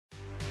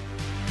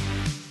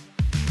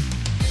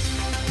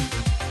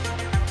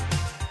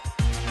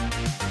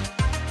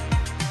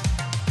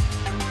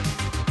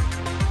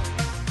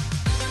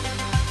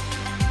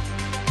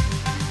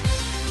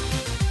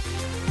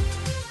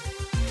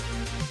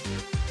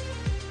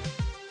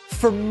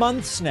For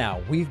months now,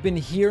 we've been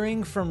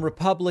hearing from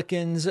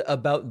Republicans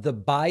about the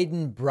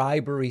Biden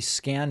bribery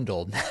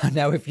scandal.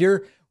 Now, if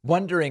you're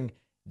wondering,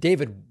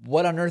 David,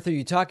 what on earth are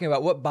you talking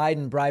about? What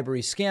Biden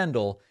bribery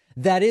scandal?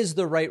 That is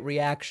the right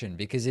reaction,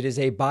 because it is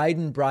a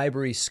Biden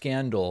bribery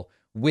scandal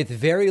with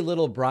very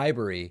little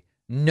bribery,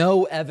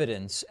 no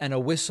evidence, and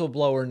a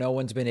whistleblower no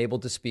one's been able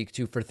to speak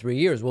to for 3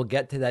 years. We'll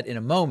get to that in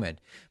a moment.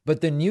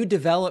 But the new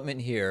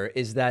development here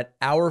is that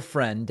our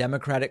friend,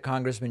 Democratic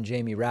Congressman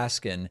Jamie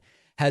Raskin,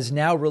 has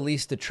now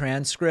released a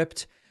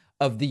transcript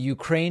of the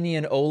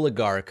Ukrainian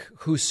oligarch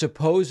who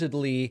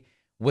supposedly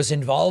was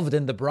involved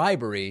in the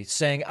bribery,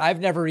 saying,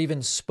 I've never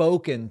even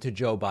spoken to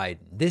Joe Biden.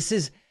 This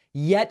is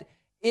yet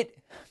it.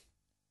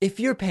 If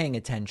you're paying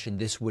attention,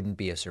 this wouldn't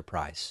be a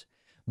surprise.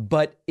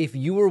 But if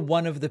you were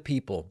one of the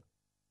people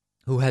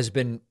who has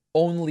been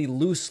only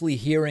loosely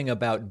hearing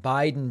about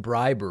Biden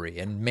bribery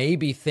and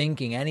maybe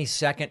thinking any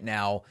second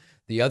now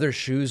the other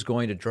shoe's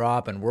going to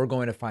drop and we're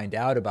going to find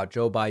out about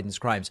Joe Biden's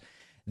crimes,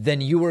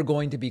 then you are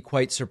going to be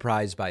quite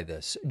surprised by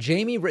this.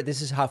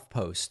 This is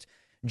HuffPost.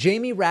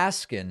 Jamie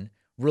Raskin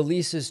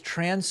releases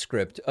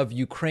transcript of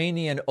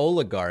Ukrainian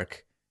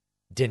oligarch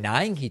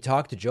denying he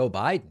talked to Joe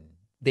Biden.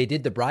 They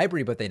did the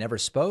bribery, but they never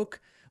spoke.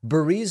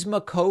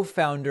 Burisma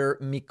co-founder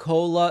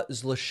Mykola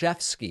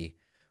Zlochevsky,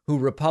 who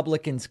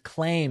Republicans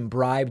claim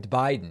bribed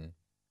Biden,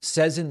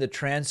 says in the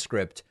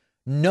transcript,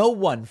 no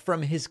one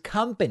from his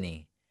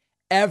company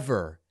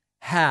ever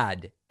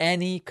had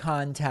any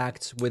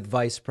contacts with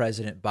Vice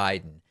President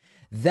Biden.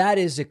 That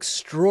is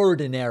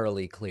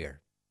extraordinarily clear.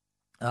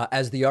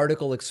 As the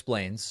article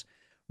explains,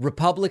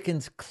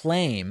 Republicans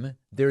claim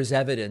there's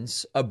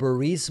evidence a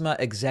Burisma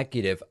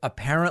executive,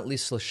 apparently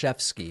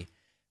Zlochevsky,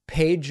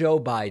 paid Joe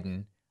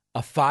Biden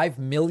a $5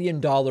 million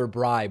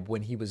bribe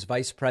when he was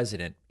vice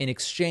president in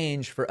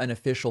exchange for an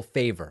official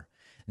favor.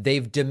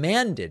 They've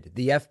demanded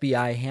the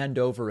FBI hand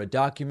over a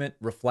document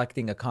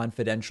reflecting a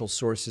confidential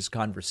source's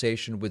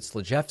conversation with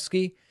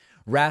Zlochevsky.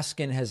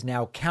 Raskin has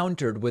now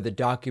countered with a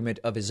document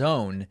of his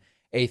own,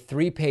 a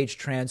 3-page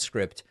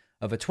transcript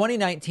of a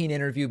 2019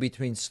 interview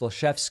between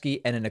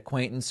Zlochevsky and an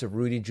acquaintance of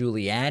Rudy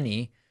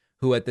Giuliani,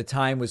 who at the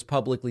time was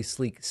publicly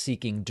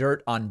seeking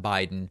dirt on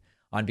Biden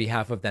on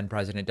behalf of then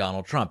President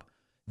Donald Trump.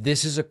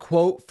 This is a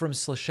quote from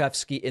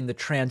Zlochevsky in the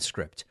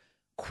transcript.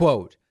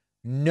 Quote,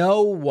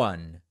 no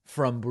one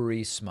from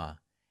Burisma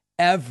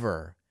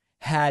ever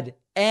had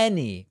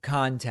any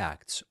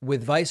contacts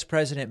with Vice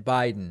President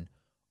Biden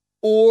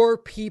or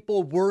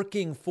people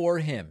working for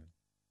him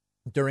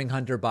during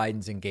Hunter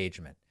Biden's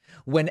engagement.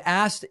 When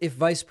asked if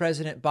Vice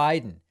President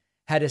Biden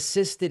had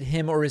assisted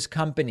him or his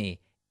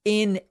company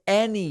in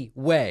any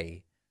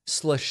way,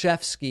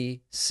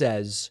 Zlochevsky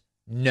says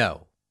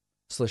no.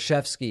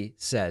 Zlochevsky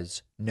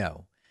says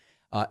no.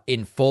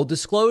 In full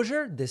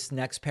disclosure, this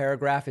next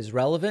paragraph is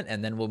relevant,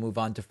 and then we'll move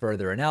on to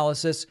further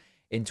analysis.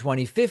 In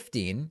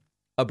 2015,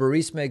 a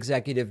Burisma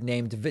executive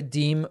named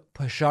Vadim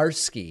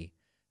Posharsky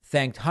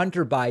thanked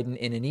Hunter Biden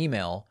in an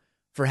email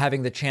for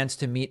having the chance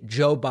to meet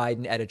Joe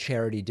Biden at a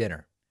charity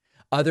dinner.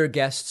 Other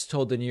guests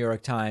told the New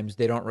York Times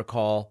they don't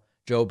recall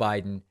Joe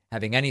Biden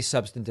having any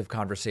substantive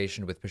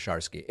conversation with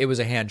Posharsky. It was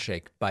a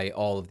handshake by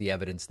all of the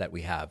evidence that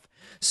we have.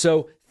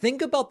 So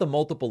think about the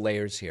multiple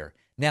layers here.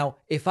 Now,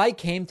 if I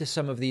came to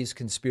some of these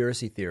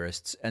conspiracy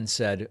theorists and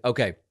said,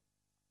 okay,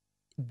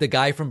 the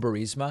guy from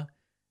Burisma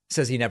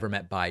says he never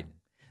met Biden,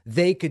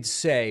 they could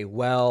say,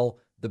 well,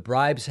 the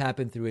bribes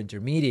happened through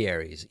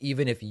intermediaries.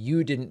 Even if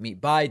you didn't meet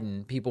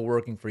Biden, people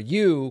working for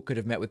you could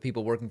have met with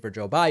people working for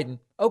Joe Biden.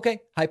 Okay,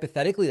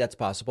 hypothetically, that's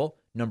possible.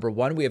 Number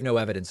one, we have no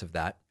evidence of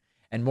that.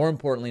 And more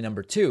importantly,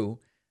 number two,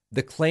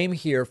 the claim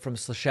here from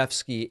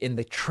Zlochevsky in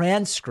the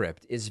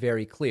transcript is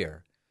very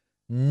clear.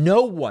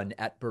 No one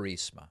at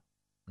Burisma,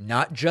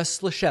 not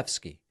just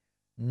Zlochevsky,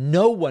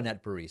 no one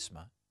at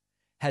Burisma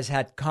has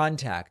had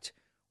contact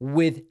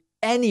with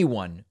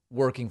anyone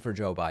working for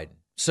Joe Biden.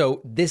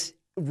 So this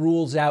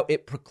rules out,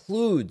 it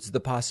precludes the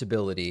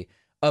possibility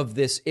of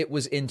this, it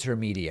was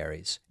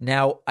intermediaries.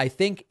 Now, I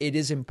think it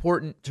is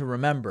important to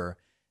remember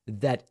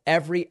that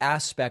every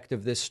aspect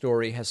of this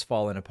story has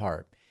fallen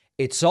apart.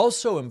 It's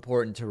also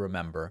important to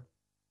remember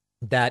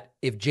that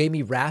if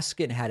Jamie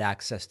Raskin had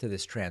access to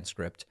this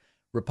transcript,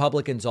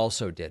 Republicans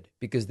also did,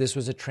 because this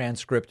was a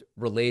transcript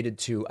related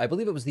to, I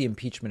believe it was the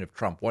impeachment of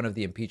Trump, one of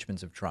the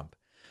impeachments of Trump.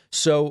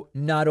 So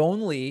not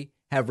only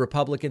have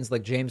Republicans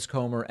like James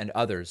Comer and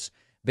others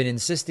been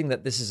insisting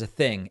that this is a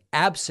thing,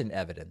 absent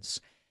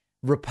evidence,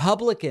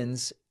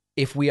 Republicans,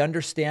 if we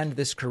understand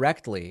this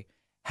correctly,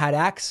 had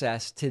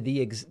access to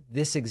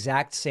this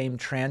exact same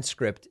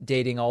transcript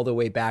dating all the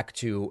way back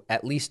to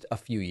at least a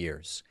few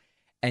years.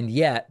 And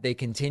yet they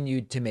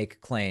continued to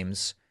make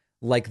claims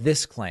like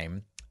this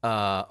claim.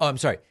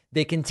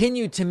 They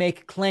continued to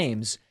make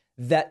claims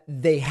that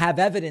they have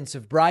evidence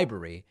of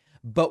bribery.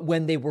 But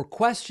when they were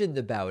questioned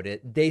about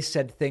it, they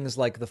said things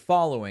like the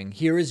following.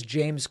 Here is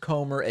James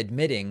Comer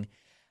admitting,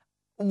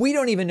 we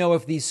don't even know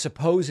if these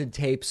supposed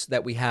tapes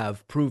that we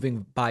have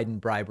proving Biden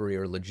bribery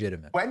are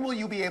legitimate. When will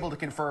you be able to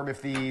confirm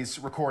if these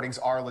recordings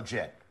are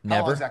legit? How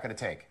Never. long is that going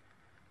to take?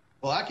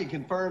 Well, I can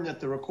confirm that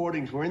the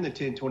recordings were in the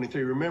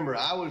 1023. Remember,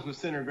 I was with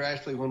Senator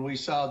Grassley when we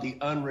saw the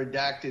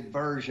unredacted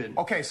version.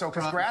 Okay, so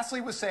because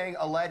Grassley was saying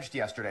alleged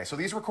yesterday, so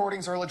these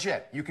recordings are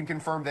legit. You can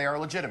confirm they are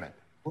legitimate.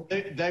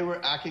 They were.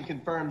 I can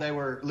confirm they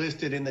were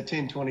listed in the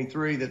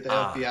 1023 that the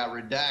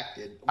FBI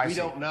redacted. We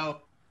don't know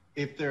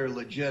if they're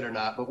legit or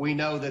not, but we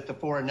know that the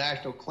foreign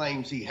national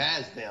claims he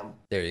has them.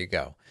 There you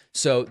go.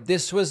 So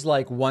this was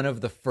like one of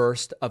the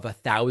first of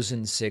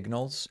 1,000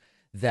 signals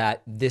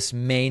that this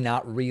may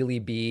not really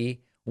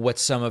be what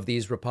some of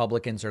these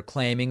Republicans are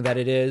claiming that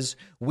it is.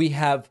 We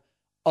have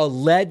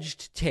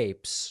alleged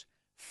tapes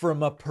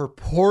from a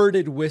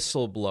purported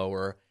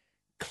whistleblower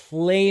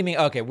claiming,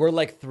 okay, we're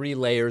like 3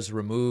 layers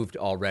removed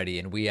already,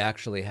 and we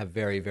actually have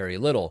very, very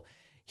little.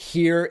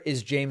 Here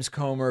is James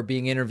Comer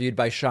being interviewed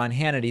by Sean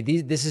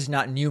Hannity. This is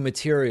not new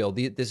material.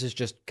 This is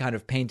just kind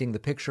of painting the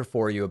picture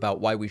for you about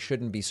why we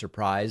shouldn't be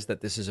surprised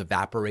that this is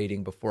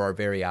evaporating before our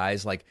very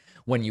eyes, like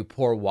when you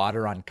pour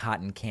water on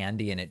cotton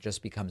candy and it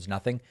just becomes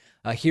nothing.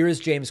 Here is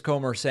James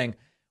Comer saying,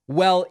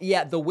 well,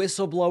 yeah, the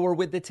whistleblower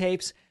with the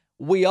tapes,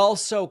 we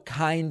also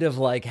kind of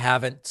like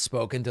haven't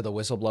spoken to the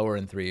whistleblower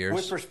in 3 years.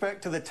 With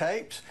respect to the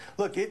tapes,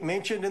 look, it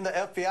mentioned in the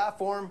FBI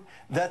form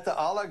that the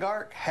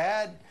oligarch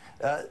had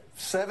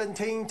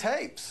 17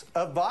 tapes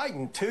of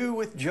Biden, 2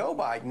 with Joe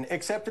Biden,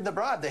 accepting the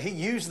bribe, that he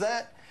used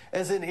that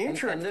as an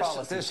insurance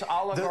policy. This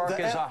oligarch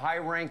is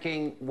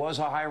was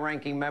a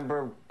high-ranking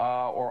member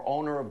or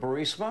owner of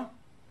Burisma?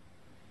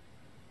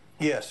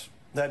 Yes,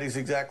 that is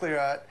exactly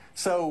right.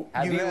 So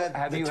have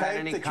you had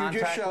any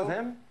contact with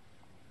him?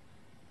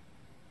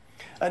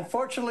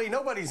 Unfortunately,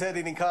 nobody's had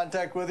any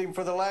contact with him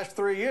for the last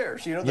 3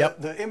 years. You know,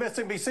 the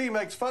MSNBC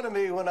makes fun of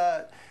me when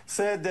I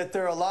said that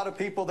there are a lot of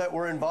people that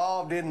were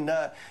involved in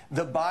the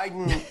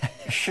Biden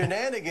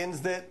shenanigans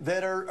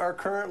that are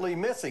currently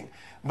missing.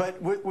 But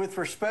with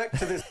respect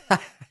to this...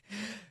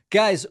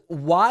 Guys,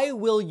 why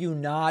will you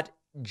not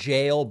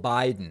jail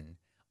Biden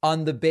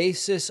on the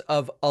basis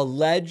of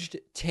alleged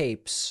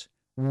tapes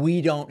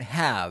we don't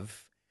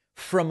have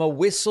from a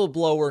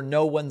whistleblower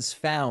no one's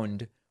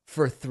found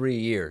for 3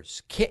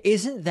 years?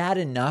 Isn't that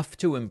enough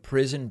to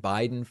imprison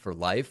Biden for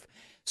life?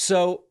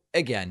 So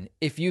again,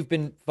 if you've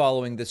been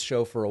following this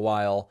show for a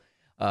while,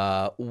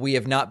 we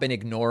have not been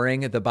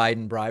ignoring the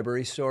Biden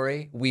bribery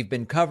story. We've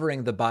been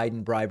covering the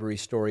Biden bribery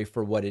story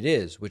for what it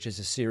is, which is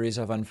a series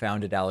of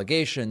unfounded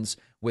allegations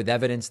with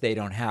evidence they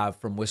don't have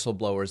from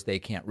whistleblowers they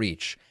can't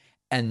reach.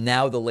 And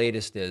now the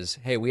latest is,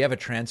 hey, we have a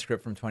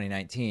transcript from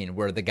 2019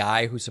 where the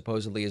guy who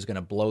supposedly is going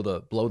to blow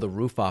the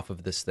roof off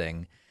of this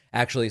thing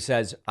actually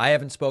says, I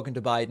haven't spoken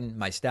to Biden.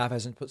 My staff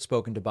hasn't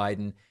spoken to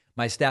Biden.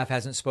 My staff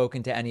hasn't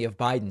spoken to any of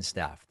Biden's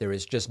staff. There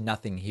is just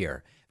nothing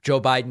here. Joe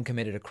Biden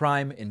committed a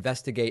crime,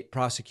 investigate,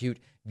 prosecute,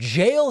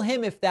 jail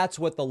him if that's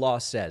what the law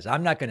says.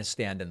 I'm not going to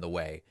stand in the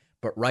way.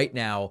 But right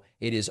now,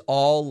 it is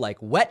all like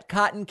wet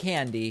cotton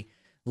candy,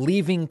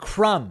 leaving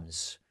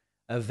crumbs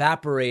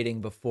evaporating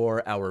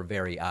before our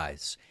very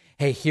eyes.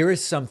 Hey, here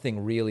is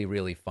something really,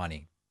 really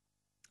funny.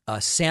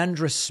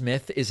 Sandra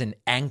Smith is an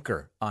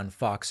anchor on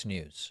Fox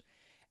News,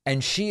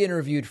 and she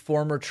interviewed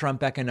former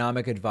Trump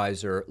economic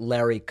advisor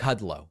Larry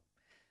Kudlow.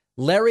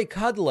 Larry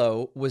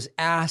Kudlow was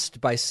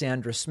asked by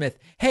Sandra Smith,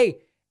 hey,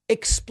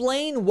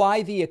 explain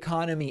why the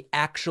economy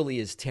actually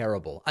is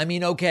terrible. I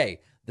mean, okay,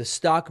 the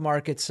stock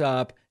market's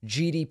up,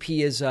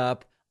 GDP is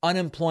up,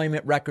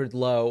 unemployment record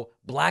low,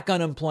 black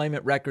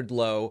unemployment record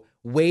low,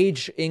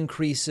 wage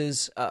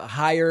increases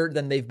higher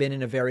than they've been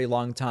in a very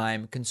long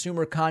time,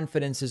 consumer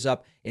confidence is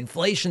up,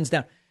 inflation's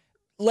down.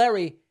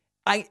 Larry,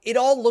 it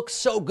all looks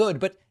so good,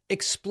 but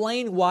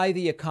explain why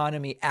the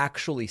economy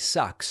actually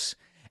sucks.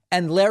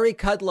 And Larry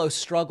Kudlow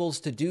struggles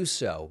to do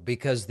so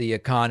because the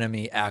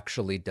economy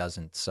actually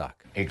doesn't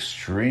suck.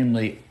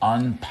 Extremely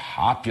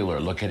unpopular.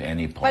 Look at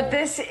any poll. But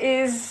this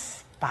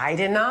is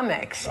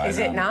Bidenomics, is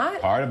it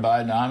not? Part of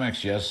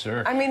Bidenomics, yes,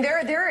 sir. I mean,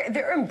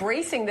 they're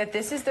embracing that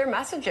this is their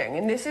messaging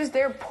and this is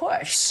their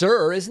push.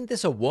 Sir, isn't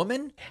this a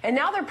woman? And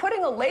now they're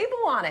putting a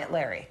label on it,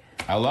 Larry.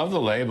 I love the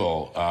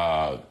label,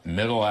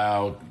 middle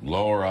out,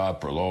 lower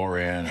up, or lower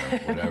in, or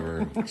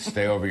whatever.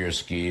 Stay over your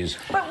skis.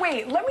 But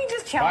wait, let me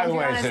just challenge you.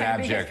 By the way, it's an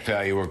abject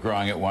failure. We're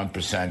growing at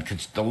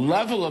 1%. The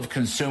level of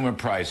consumer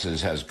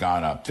prices has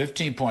gone up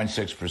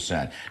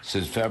 15.6%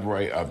 since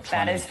February of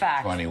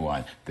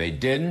 2021. They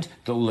didn't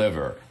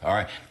deliver. All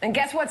right. And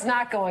guess what's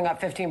not going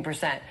up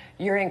 15%?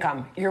 Your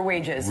income, your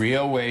wages.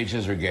 Real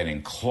wages are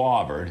getting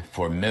clobbered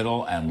for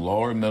middle and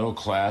lower middle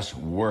class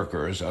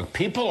workers.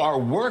 People are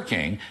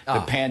working.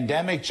 The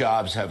pandemic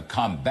jobs have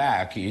come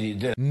back.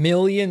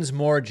 Millions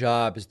more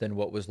jobs than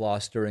what was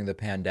lost during the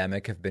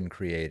pandemic have been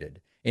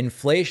created.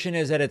 Inflation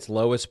is at its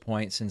lowest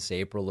point since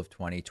April of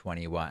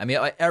 2021. I mean,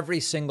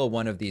 every single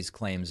one of these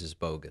claims is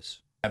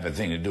bogus. Have a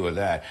thing to do with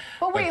that.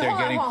 But wait, they're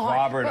getting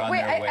clobbered on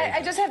their wages.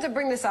 I just have to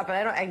bring this up,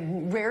 and I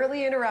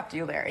rarely interrupt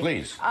you, Larry.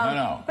 Please,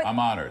 no, I'm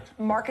honored.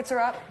 Markets are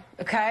up,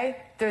 okay?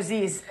 There's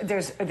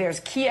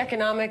key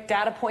economic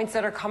data points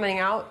that are coming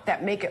out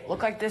that make it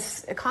look like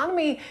this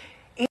economy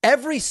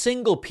Every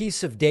single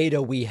piece of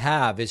data we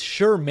have is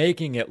sure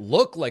making it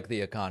look like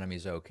the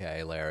economy's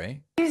okay,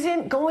 Larry.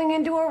 Isn't going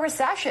into a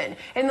recession.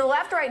 And the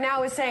left right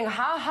now is saying,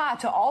 ha ha,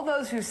 to all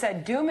those who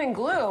said doom and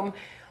gloom.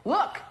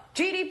 Look,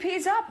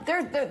 GDP's up.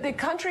 The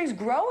country's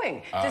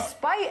growing,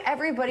 despite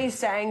everybody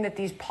saying that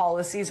these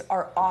policies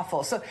are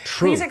awful. So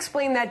please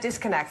explain that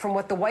disconnect from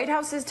what the White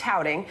House is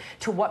touting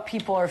to what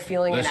people are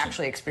feeling and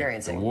actually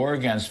experiencing. The war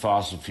against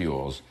fossil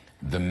fuels,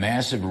 the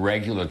massive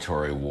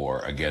regulatory war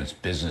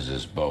against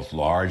businesses, both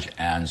large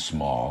and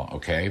small,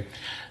 okay?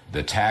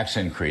 The tax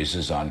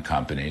increases on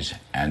companies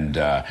and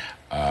the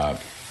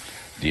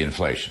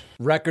inflation.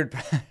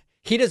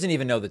 He doesn't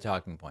even know the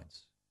talking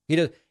points.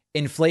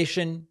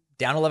 Inflation,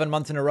 down 11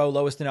 months in a row,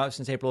 lowest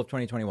since April of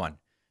 2021.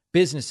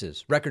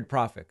 Businesses, record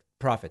profit.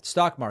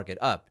 Stock market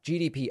up.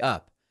 GDP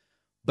up.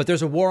 But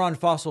there's a war on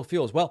fossil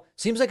fuels. Well,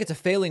 seems like it's a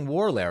failing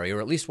war, Larry, or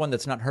at least one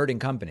that's not hurting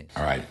companies.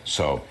 All right.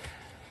 So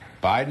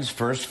Biden's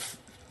first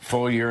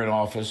full year in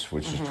office,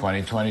 which is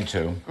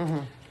 2022,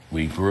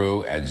 we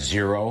grew at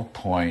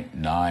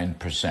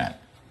 0.9%.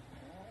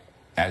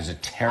 As a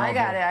terrible I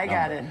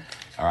got it.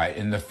 All right.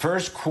 In the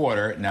first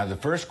quarter, now the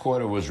first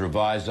quarter was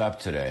revised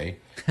up today.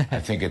 I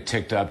think it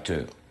ticked up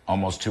to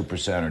almost 2%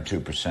 or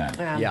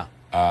 2%. Yeah.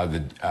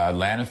 The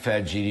Atlanta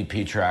Fed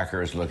GDP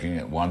tracker is looking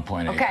at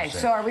 1.8%. Okay,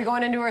 so are we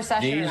going into a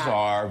recession? These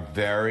are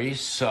very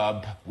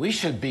we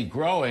should be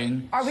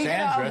growing. Are we going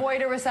to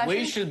avoid a recession?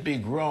 We should be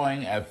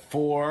growing at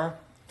 4,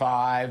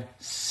 5,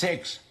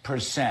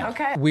 6%.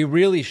 Okay. We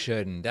really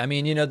shouldn't. I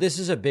mean, this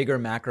is a bigger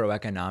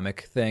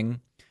macroeconomic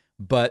thing,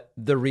 but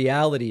the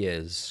reality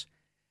is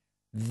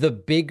the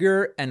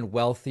bigger and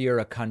wealthier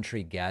a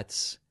country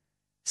gets,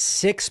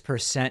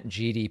 6%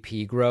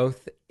 GDP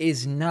growth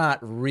is not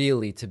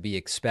really to be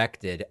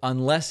expected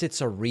unless it's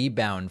a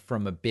rebound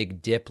from a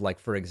big dip, like,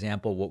 for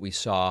example, what we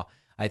saw,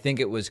 I think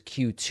it was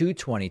Q2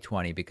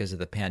 2020 because of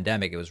the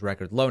pandemic. It was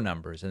record low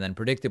numbers. And then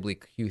predictably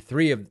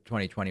Q3 of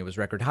 2020 was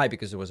record high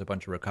because there was a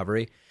bunch of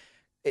recovery.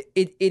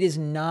 It is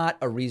not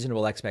a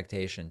reasonable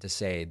expectation to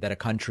say that a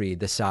country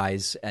the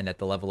size and at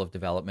the level of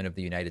development of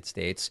the United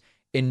States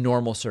in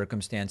normal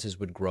circumstances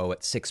would grow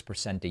at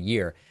 6% a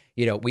year.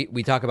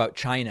 We talk about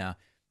China.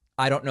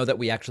 I don't know that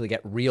we actually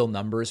get real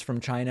numbers from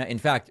China. In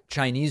fact,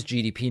 Chinese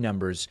GDP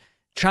numbers,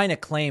 China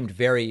claimed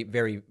very,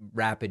 very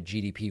rapid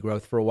GDP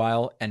growth for a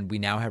while, and we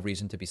now have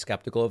reason to be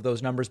skeptical of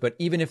those numbers. But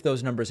even if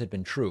those numbers had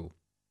been true,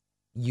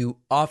 you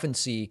often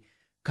see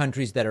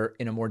countries that are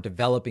in a more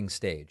developing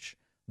stage,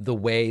 the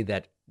way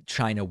that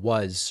China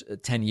was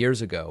 10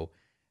 years ago,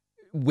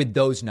 with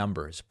those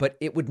numbers, but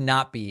it would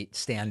not be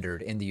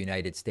standard in the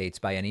United States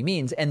by any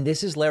means. And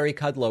this is Larry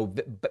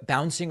Kudlow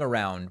bouncing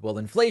around, well,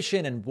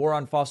 inflation and war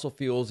on fossil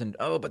fuels and,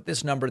 but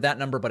this number, that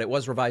number, but it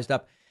was revised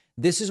up.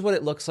 This is what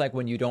it looks like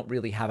when you don't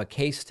really have a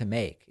case to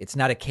make. It's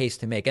not a case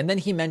to make. And then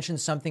he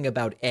mentioned something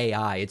about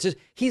AI. It's just,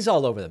 he's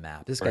all over the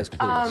map. This guy's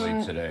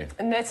today.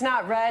 And it's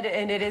not red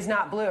and it is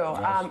not blue.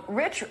 Yes.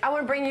 Rich, I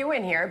want to bring you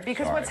in here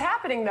because what's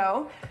happening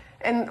though,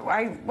 and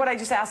what I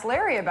just asked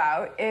Larry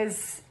about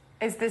is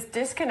this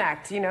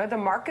disconnect. The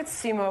markets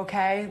seem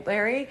okay,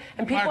 Larry,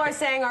 and people are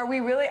saying,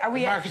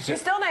 you're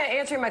still not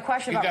answering my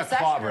question about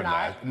recession or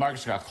not. The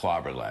markets got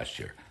clobbered last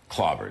year.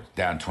 Clobbered,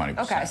 down 20%.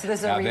 Okay, so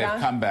this is a rebound? Now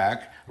they've come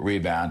back,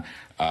 rebound.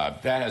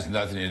 That has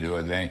nothing to do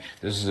with anything.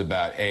 This is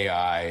about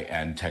AI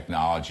and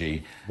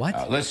technology.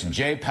 What? Listen,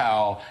 Jay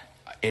Powell...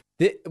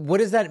 What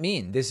does that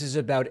mean? This is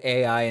about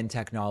AI and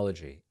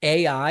technology.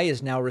 AI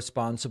is now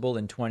responsible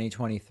in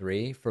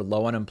 2023 for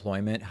low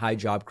unemployment, high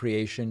job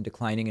creation,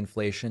 declining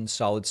inflation,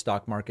 solid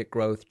stock market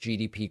growth,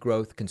 GDP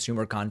growth,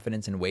 consumer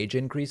confidence, and wage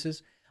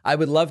increases. I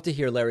would love to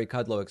hear Larry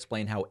Kudlow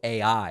explain how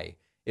AI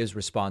is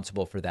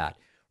responsible for that.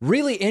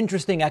 Really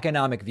interesting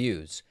economic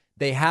views.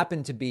 They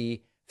happen to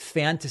be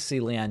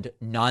Fantasyland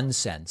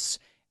nonsense.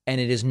 And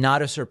it is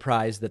not a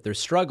surprise that they're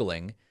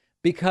struggling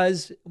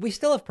because we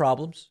still have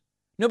problems.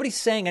 Nobody's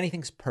saying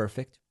anything's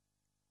perfect,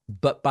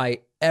 but by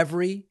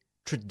every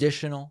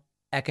traditional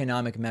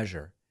economic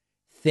measure,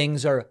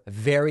 things are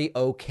very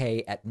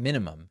okay at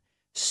minimum,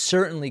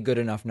 certainly good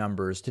enough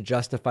numbers to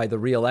justify the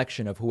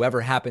re-election of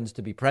whoever happens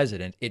to be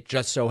president. It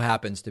just so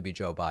happens to be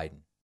Joe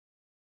Biden.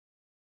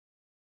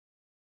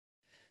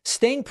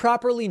 Staying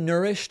properly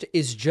nourished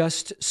is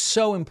just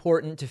so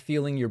important to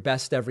feeling your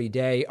best every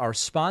day. Our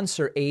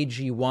sponsor,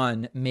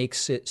 AG1,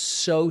 makes it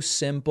so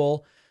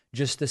simple.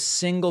 Just a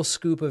single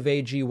scoop of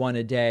AG1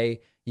 a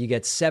day. You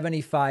get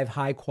 75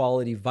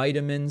 high-quality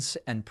vitamins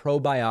and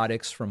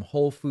probiotics from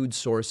whole food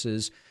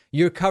sources.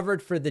 You're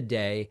covered for the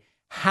day.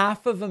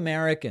 Half of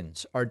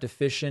Americans are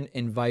deficient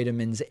in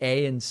vitamins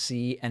A and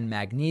C and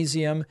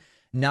magnesium.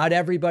 Not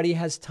everybody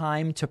has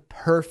time to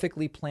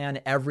perfectly plan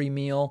every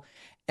meal.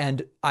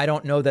 And I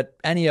don't know that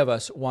any of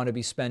us want to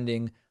be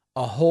spending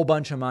a whole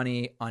bunch of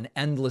money on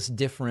endless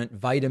different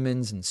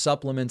vitamins and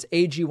supplements.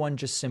 AG1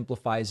 just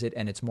simplifies it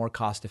and it's more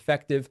cost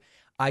effective.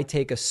 I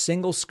take a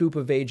single scoop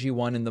of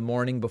AG1 in the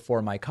morning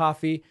before my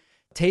coffee.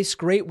 Tastes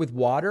great with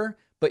water,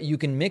 but you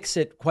can mix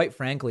it, quite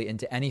frankly,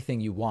 into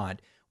anything you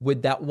want.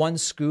 With that one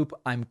scoop,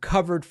 I'm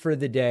covered for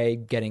the day,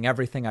 getting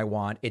everything I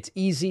want. It's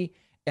easy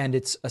and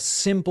it's a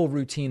simple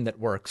routine that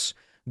works.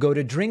 Go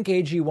to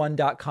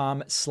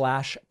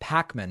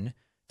drinkag1.com/Pacman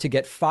to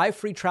get 5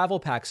 free travel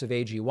packs of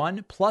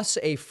AG1 plus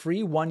a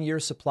free 1-year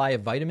supply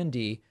of vitamin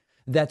D.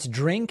 That's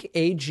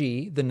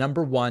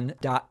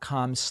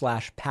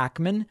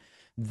drinkag1.com/Pacman.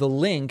 The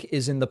link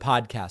is in the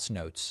podcast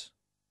notes.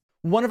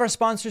 One of our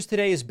sponsors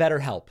today is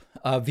BetterHelp.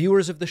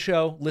 Viewers of the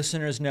show,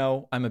 listeners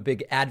know I'm a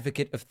big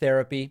advocate of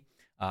therapy.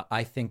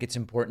 I think it's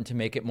important to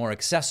make it more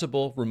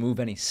accessible, remove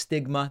any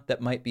stigma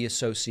that might be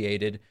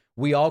associated.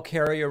 We all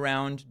carry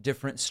around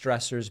different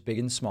stressors, big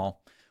and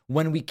small.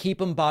 When we keep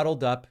them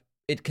bottled up,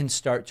 it can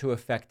start to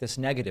affect us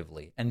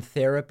negatively. And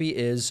therapy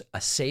is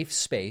a safe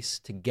space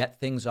to get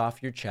things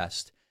off your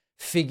chest,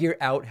 figure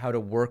out how to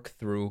work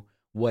through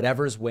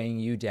whatever's weighing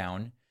you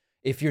down.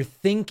 If you're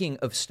thinking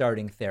of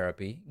starting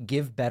therapy,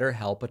 give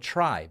BetterHelp a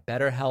try.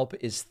 BetterHelp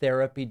is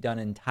therapy done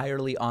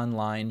entirely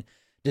online,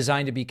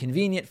 designed to be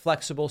convenient,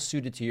 flexible,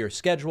 suited to your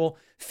schedule.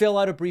 Fill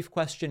out a brief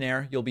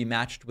questionnaire. You'll be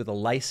matched with a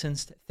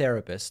licensed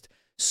therapist.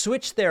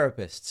 Switch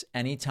therapists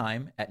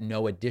anytime at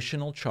no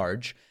additional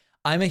charge.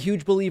 I'm a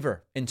huge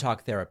believer in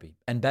talk therapy,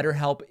 and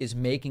BetterHelp is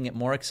making it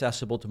more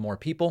accessible to more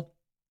people.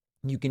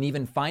 You can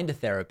even find a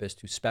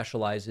therapist who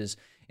specializes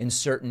in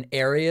certain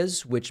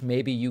areas, which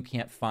maybe you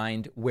can't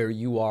find where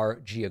you are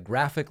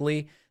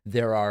geographically.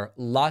 There are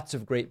lots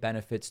of great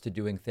benefits to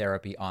doing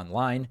therapy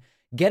online.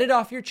 Get it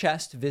off your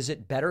chest.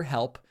 Visit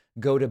BetterHelp.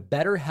 Go to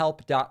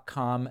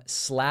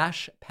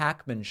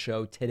betterhelp.com/Pacman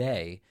Show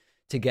today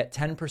to get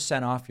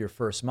 10% off your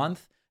first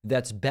month.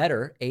 That's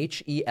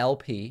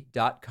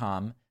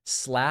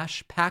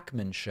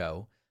betterhelp.com/Pacman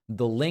Show.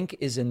 The link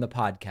is in the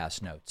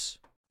podcast notes.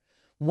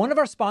 One of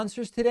our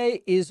sponsors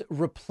today is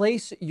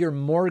Replace Your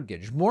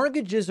Mortgage.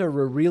 Mortgages are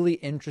a really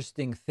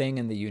interesting thing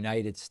in the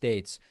United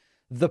States.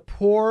 The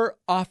poor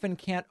often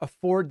can't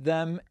afford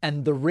them,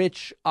 and the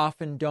rich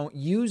often don't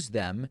use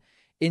them.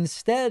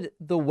 Instead,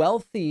 the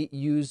wealthy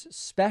use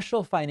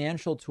special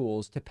financial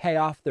tools to pay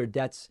off their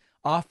debts,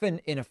 often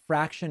in a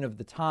fraction of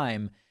the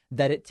time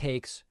that it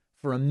takes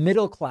for a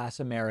middle-class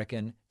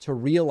American to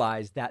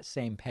realize that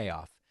same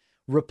payoff.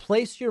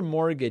 Replace Your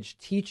Mortgage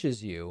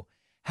teaches you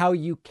how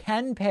you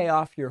can pay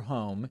off your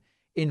home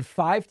in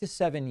 5 to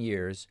 7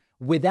 years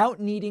without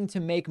needing to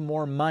make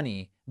more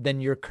money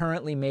than you're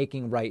currently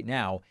making right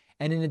now.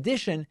 And in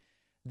addition,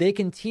 they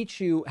can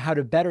teach you how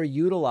to better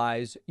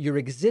utilize your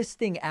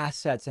existing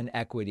assets and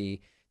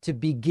equity to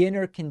begin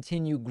or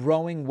continue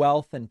growing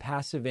wealth and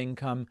passive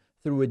income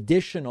through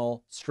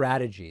additional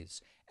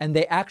strategies. And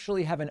they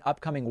actually have an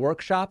upcoming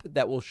workshop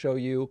that will show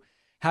you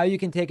how you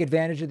can take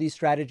advantage of these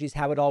strategies,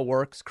 how it all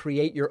works,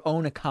 create your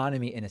own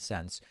economy in a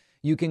sense.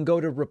 You can go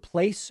to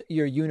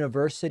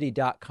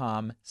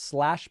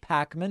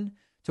replaceyouruniversity.com/Pacman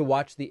to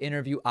watch the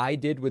interview I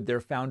did with their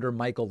founder,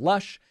 Michael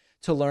Lush,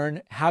 to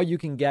learn how you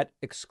can get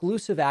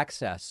exclusive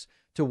access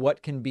to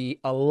what can be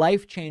a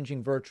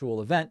life-changing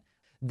virtual event.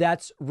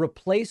 That's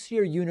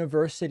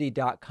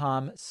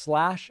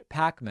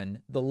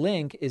replaceyouruniversity.com/Pacman. The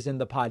link is in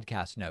the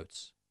podcast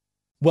notes.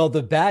 Well,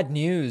 the bad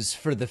news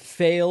for the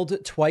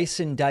failed, twice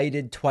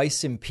indicted,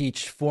 twice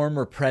impeached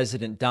former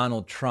President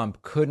Donald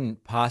Trump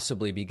couldn't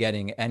possibly be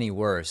getting any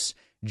worse.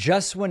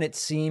 Just when it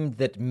seemed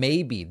that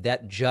maybe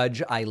that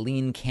Judge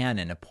Eileen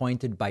Cannon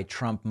appointed by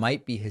Trump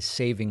might be his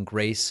saving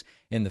grace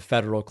in the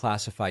federal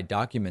classified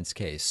documents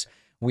case,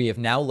 we have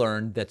now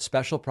learned that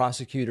Special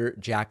Prosecutor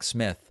Jack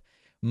Smith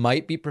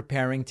might be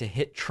preparing to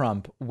hit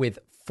Trump with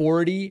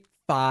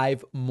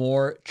 45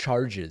 more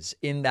charges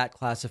in that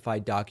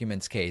classified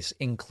documents case,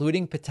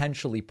 including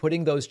potentially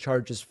putting those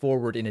charges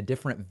forward in a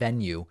different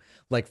venue,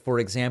 like, for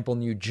example,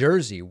 New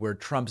Jersey, where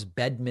Trump's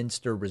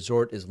Bedminster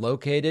Resort is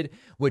located,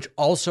 which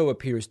also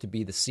appears to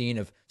be the scene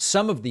of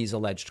some of these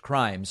alleged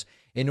crimes,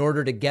 in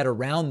order to get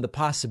around the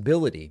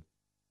possibility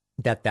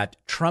that that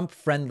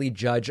Trump-friendly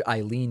Judge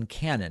Eileen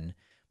Cannon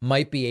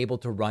might be able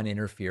to run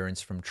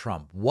interference from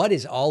Trump. What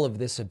is all of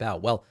this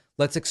about? Well,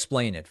 let's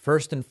explain it.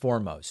 First and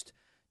foremost,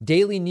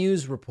 Daily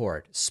News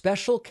report,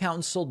 special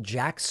counsel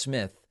Jack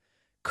Smith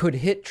could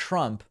hit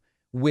Trump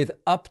with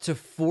up to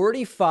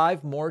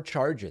 45 more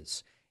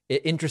charges.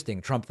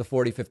 Interesting. Trump, the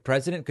 45th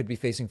president, could be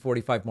facing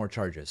 45 more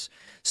charges.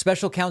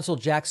 Special counsel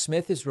Jack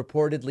Smith is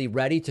reportedly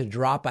ready to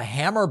drop a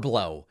hammer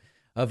blow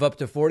of up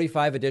to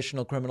 45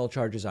 additional criminal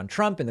charges on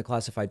Trump in the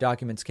classified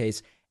documents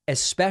case,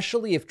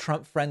 especially if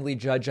Trump-friendly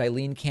Judge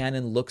Eileen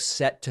Cannon looks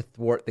set to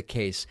thwart the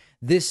case.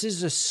 This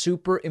is a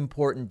super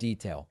important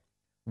detail.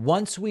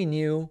 Once we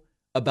knew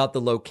about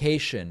the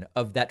location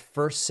of that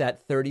first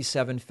set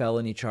 37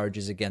 felony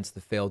charges against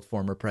the failed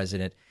former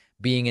president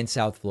being in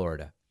South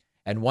Florida,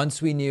 and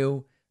once we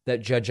knew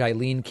that Judge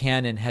Eileen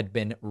Cannon had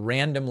been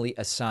randomly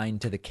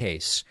assigned to the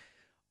case,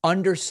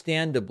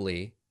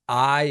 understandably,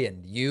 I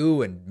and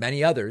you and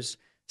many others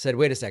said,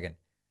 wait a second,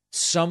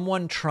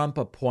 someone Trump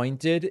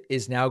appointed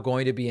is now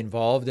going to be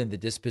involved in the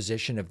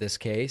disposition of this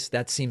case?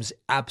 That seems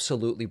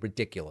absolutely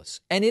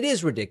ridiculous. And it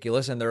is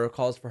ridiculous, and there are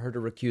calls for her to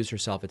recuse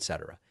herself,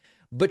 etc.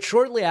 But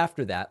shortly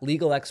after that,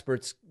 legal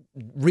experts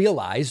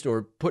realized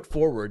or put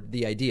forward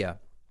the idea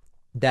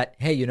that,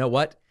 hey, you know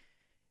what?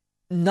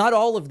 not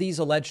all of these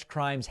alleged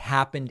crimes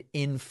happened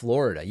in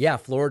Florida. Yeah,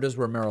 Florida's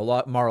where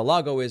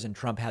Mar-a-Lago is, and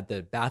Trump had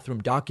the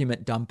bathroom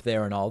document dump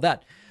there and all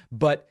that.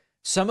 But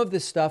some of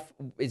this stuff,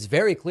 it's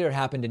very clear,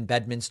 happened in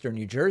Bedminster,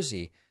 New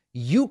Jersey.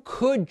 You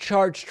could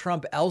charge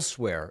Trump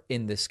elsewhere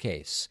in this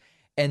case.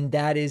 And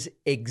that is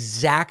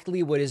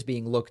exactly what is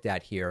being looked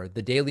at here.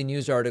 The Daily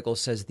News article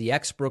says the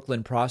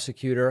ex-Brooklyn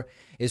prosecutor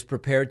is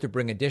prepared to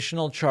bring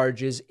additional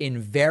charges in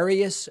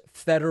various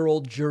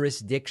federal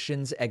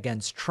jurisdictions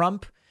against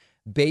Trump,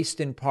 based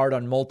in part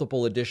on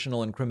multiple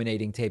additional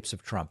incriminating tapes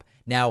of Trump.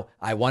 Now,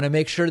 I want to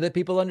make sure that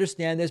people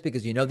understand this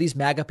because, these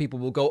MAGA people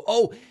will go,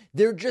 oh,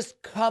 they're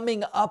just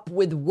coming up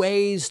with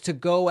ways to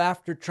go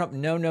after Trump.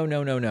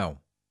 No.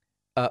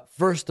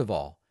 First of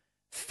all,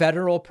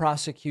 federal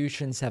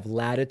prosecutions have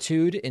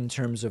latitude in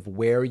terms of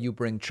where you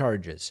bring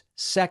charges.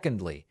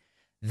 Secondly,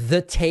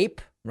 the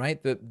tape,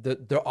 right?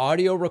 The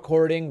audio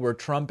recording where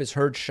Trump is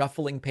heard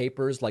shuffling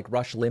papers like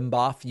Rush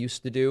Limbaugh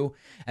used to do,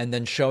 and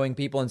then showing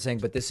people and saying,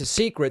 but this is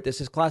secret, this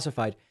is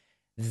classified.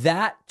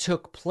 That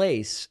took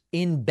place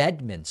in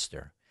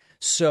Bedminster.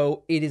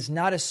 So it is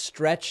not a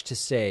stretch to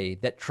say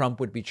that Trump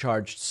would be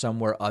charged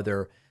somewhere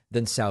other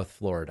than South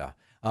Florida.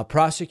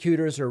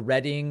 Prosecutors are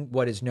readying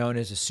what is known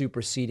as a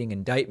superseding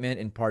indictment,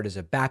 in part as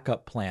a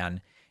backup plan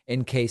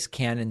in case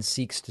Cannon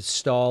seeks to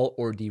stall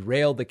or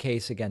derail the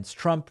case against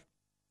Trump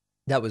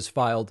that was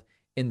filed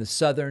in the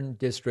Southern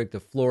District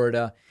of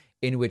Florida,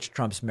 in which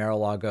Trump's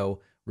Mar-a-Lago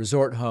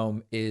resort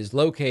home is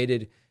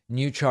located.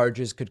 New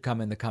charges could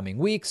come in the coming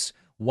weeks.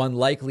 One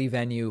likely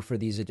venue for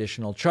these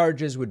additional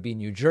charges would be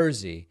New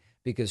Jersey,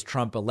 because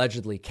Trump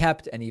allegedly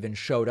kept and even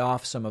showed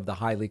off some of the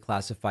highly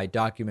classified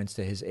documents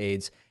to his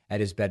aides at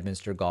his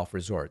Bedminster Golf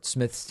Resort.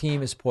 Smith's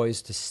team is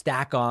poised to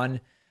stack on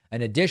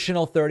an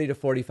additional 30 to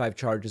 45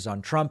 charges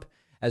on Trump,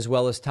 as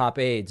well as top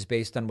aides,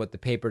 based on what the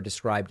paper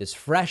described as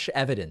fresh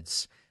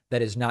evidence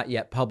that is not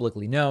yet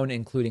publicly known,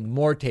 including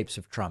more tapes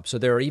of Trump. So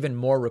there are even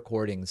more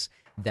recordings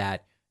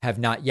that have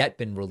not yet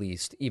been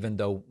released, even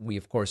though we,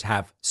 of course,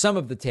 have some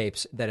of the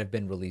tapes that have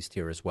been released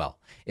here as well.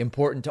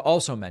 Important to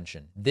also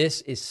mention,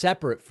 this is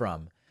separate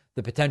from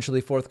the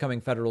potentially forthcoming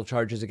federal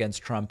charges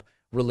against Trump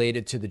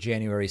related to the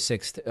January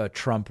 6th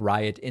Trump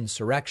riot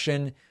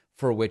insurrection,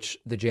 for which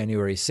the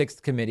January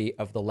 6th committee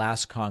of the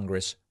last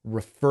Congress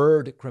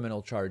referred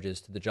criminal charges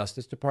to the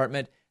Justice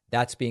Department.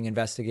 That's being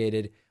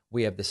investigated.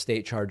 We have the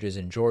state charges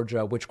in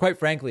Georgia, which, quite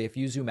frankly, if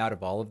you zoom out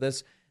of all of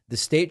this, the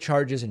state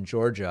charges in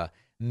Georgia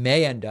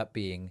may end up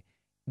being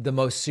the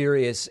most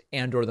serious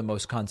and or the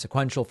most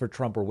consequential for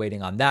Trump. We're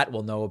waiting on that.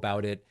 We'll know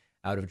about it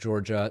out of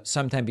Georgia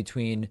sometime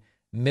between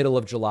middle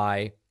of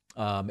July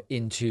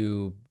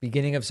into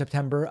beginning of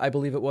September, I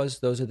believe it was.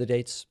 Those are the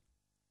dates.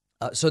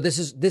 So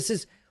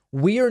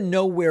we are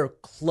nowhere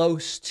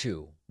close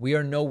to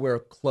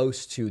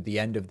the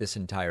end of this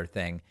entire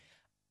thing.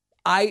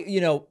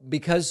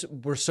 Because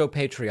we're so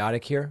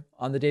patriotic here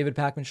on the David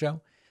Pakman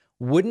Show,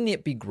 wouldn't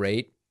it be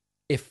great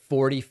if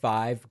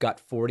 45 got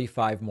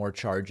 45 more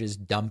charges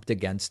dumped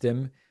against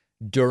him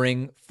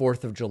during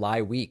 4th of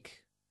July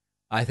week?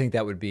 I think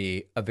that would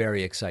be a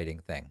very exciting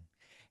thing.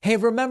 Hey,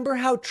 remember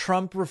how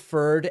Trump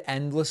referred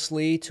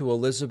endlessly to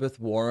Elizabeth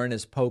Warren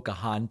as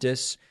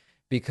Pocahontas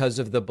because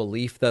of the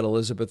belief that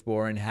Elizabeth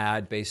Warren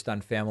had, based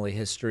on family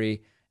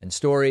history and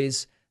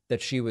stories,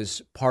 that she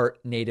was part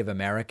Native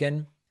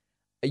American?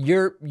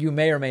 You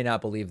may or may not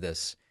believe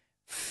this.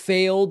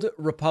 Failed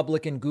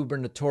Republican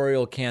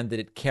gubernatorial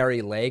candidate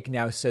Kari Lake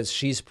now says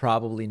she's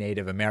probably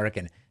Native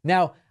American.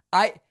 Now,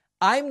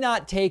 I'm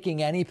not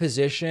taking any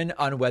position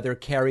on whether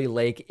Kari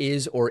Lake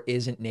is or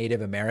isn't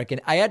Native American.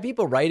 I had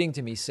people writing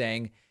to me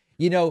saying,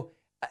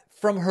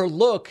 from her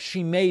look,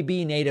 she may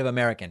be Native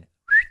American.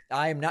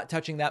 I am not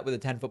touching that with a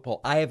 10-foot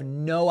pole. I have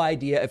no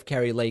idea if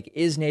Kari Lake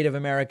is Native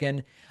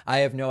American. I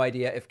have no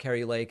idea if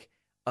Kari Lake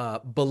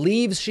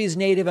believes she's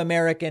Native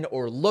American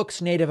or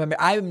looks Native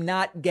American. I'm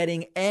not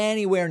getting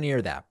anywhere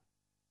near that.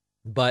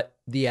 But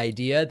the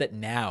idea that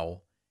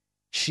now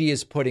she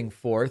is putting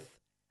forth,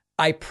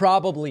 I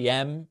probably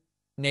am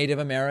Native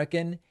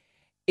American,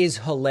 is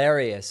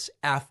hilarious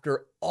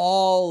after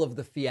all of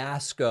the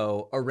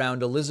fiasco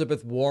around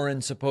Elizabeth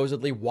Warren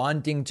supposedly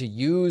wanting to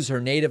use her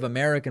Native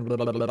American, blah,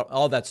 blah, blah, blah,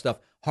 all that stuff,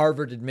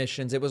 Harvard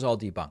admissions. It was all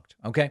debunked.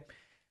 Okay,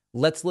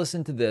 let's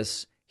listen to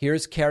this.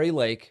 Here's Kari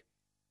Lake,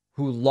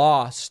 who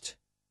lost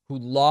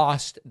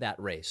that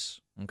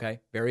race. Okay,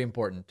 very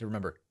important to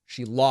remember.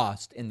 She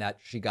lost in that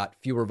she got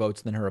fewer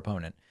votes than her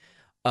opponent.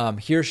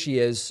 Here she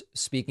is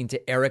speaking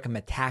to Eric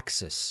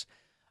Metaxas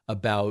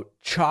about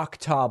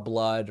Choctaw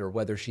blood or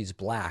whether she's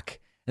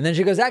black. And then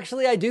she goes,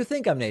 actually, I do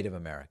think I'm Native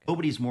American.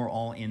 Nobody's more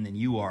all in than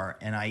you are.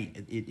 And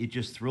it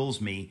just thrills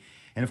me.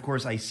 And of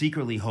course, I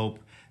secretly hope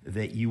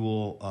that you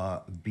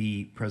will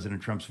be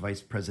President Trump's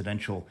vice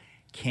presidential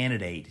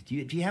candidate. Do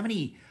you have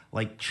any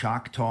like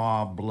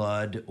Choctaw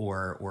blood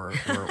or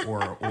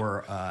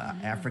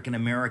African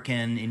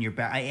American in your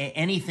back?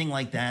 Anything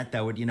like that?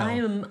 That would,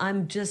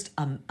 I'm just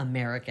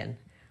American.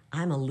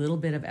 I'm a little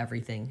bit of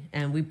everything.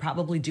 And we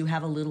probably do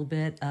have a little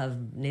bit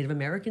of Native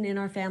American in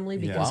our family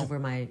because of where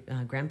my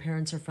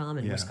grandparents are from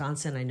in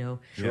Wisconsin, I know.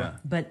 Sure.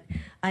 But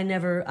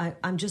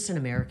I'm just an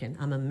American.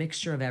 I'm a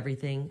mixture of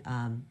everything.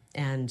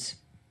 And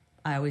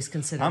I always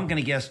consider... I'm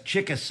going to guess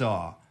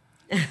Chickasaw.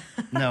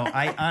 No,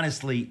 I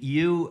honestly,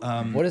 you...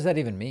 what does that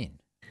even mean?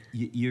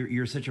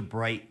 You're such a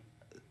bright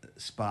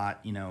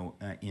spot, in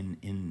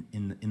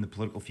the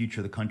political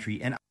future of the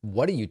country. And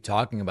what are you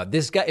talking about?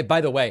 This guy, by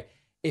the way,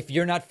 if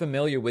you're not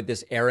familiar with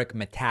this Eric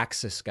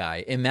Metaxas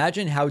guy,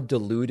 imagine how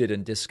deluded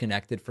and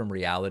disconnected from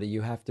reality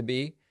you have to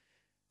be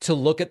to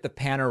look at the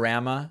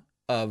panorama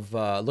of,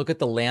 look at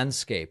the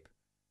landscape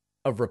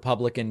of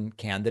Republican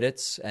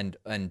candidates and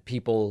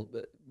people,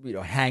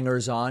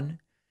 hangers on,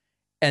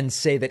 and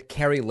say that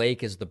Carrie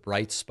Lake is the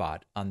bright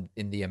spot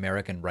in the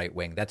American right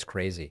wing. That's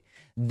crazy.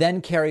 Then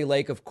Carrie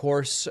Lake, of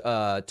course,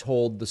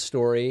 told the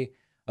story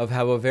of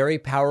how a very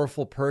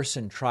powerful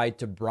person tried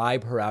to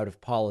bribe her out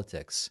of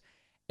politics.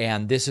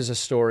 And this is a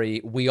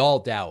story we all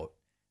doubt.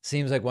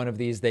 Seems like one of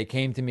these, they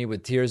came to me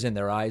with tears in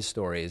their eyes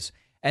stories.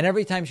 And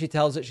every time she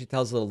tells it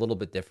a little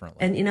bit differently.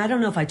 And, I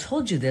don't know if I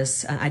told you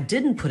this. I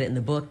didn't put it in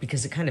the book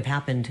because it kind of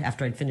happened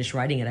after I'd finished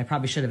writing it. I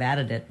probably should have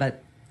added it.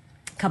 But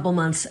a couple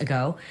months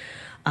ago,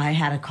 I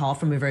had a call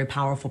from a very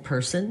powerful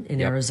person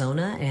in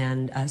Arizona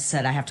and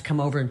said, I have to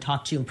come over and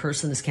talk to you in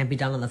person. This can't be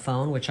done on the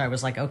phone, which I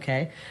was like,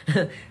 okay,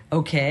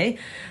 okay.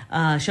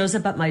 Shows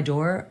up at my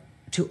door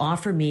to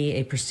offer me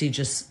a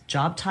prestigious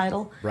job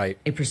title, right?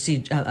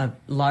 A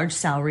large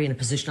salary and a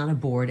position on a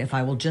board if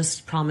I will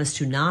just promise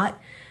to not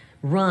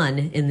run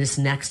in this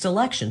next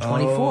election,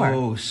 24.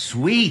 Oh,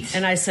 sweet.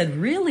 And I said,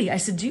 really? I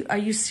said, are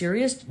you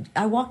serious?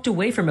 I walked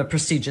away from a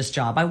prestigious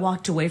job. I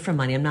walked away from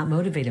money. I'm not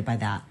motivated by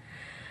that.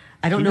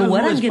 I don't know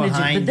what I'm going to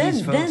do.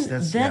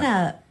 But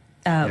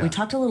then we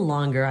talked a little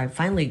longer. I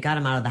finally got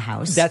him out of the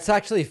house. That's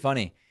actually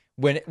funny.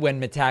 When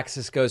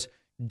Metaxas goes,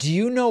 do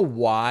you know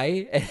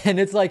why? And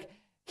it's like,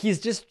 he's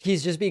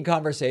just being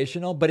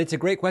conversational, but it's a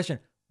great question.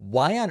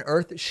 Why on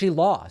earth she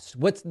lost?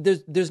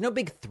 There's no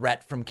big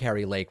threat from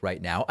Carrie Lake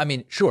right now. I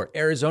mean, sure,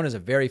 Arizona's a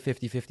very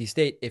 50-50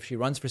 state. If she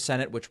runs for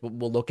Senate, which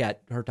we'll look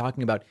at her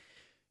talking about,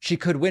 she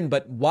could win,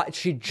 but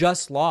she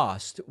just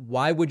lost.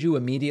 Why would you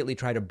immediately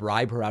try to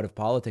bribe her out of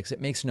politics?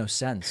 It makes no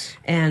sense.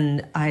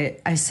 And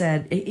I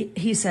said,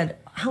 he said,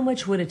 how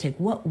much would it take?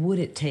 What would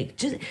it take?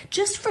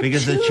 Just for 2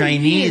 years. Because the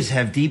Chinese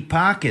have deep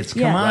pockets.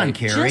 Come on, right.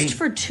 Carrie. Just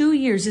for 2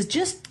 years.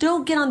 Just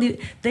don't get on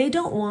they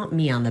don't want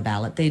me on the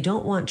ballot. They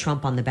don't want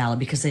Trump on the ballot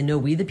because they know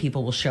we the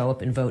people will show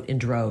up and vote in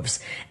droves.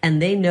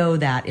 And they know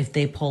that if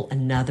they pull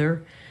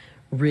another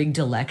rigged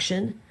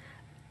election,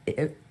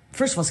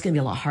 first of all, it's going to be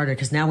a lot harder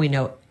because now we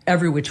know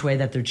every which way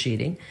that they're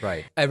cheating.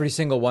 Right. Every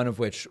single one of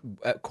which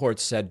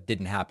courts said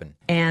didn't happen.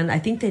 And I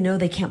think they know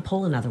they can't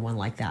pull another one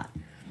like that.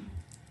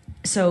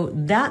 So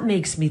that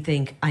makes me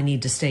think I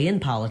need to stay in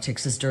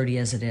politics, as dirty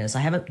as it is. I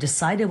haven't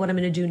decided what I'm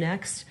going to do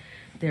next.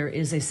 There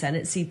is a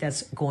Senate seat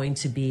that's going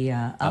to be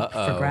up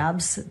for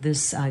grabs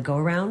this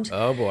go-around.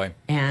 Oh, boy.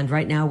 And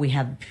right now we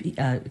have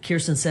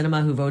Kyrsten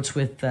Sinema, who votes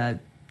with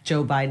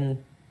Joe Biden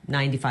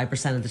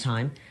 95% of the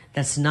time.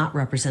 That's not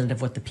representative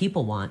of what the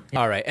people want.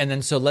 All right. And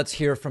then so let's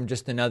hear from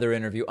just another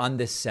interview on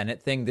this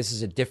Senate thing. This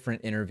is a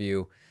different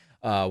interview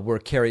where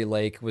Carrie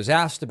Lake was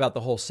asked about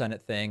the whole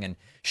Senate thing. And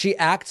she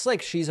acts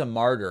like she's a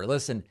martyr.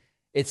 Listen,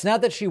 it's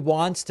not that she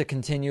wants to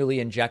continually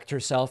inject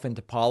herself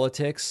into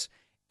politics.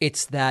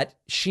 It's that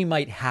she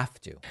might have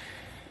to.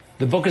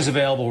 The book is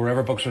available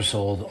wherever books are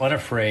sold,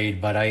 Unafraid.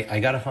 But I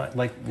got to find,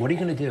 what are you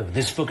going to do?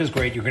 This book is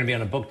great. You're going to be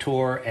on a book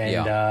tour.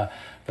 And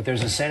but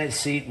there's a Senate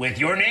seat with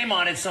your name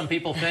on it, some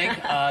people think.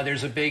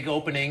 There's a big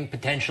opening,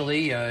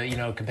 potentially,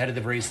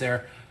 competitive race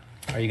there.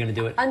 Are you going to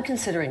do it? I'm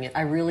considering it.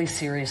 I really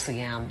seriously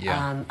am.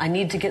 Yeah. I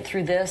need to get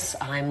through this.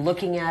 I'm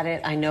looking at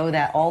it. I know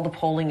that all the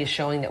polling is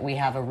showing that we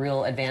have a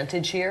real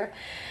advantage here.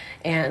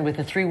 And with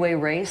a three-way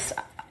race,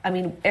 I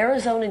mean,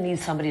 Arizona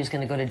needs somebody who's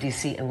going to go to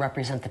D.C. and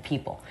represent the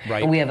people.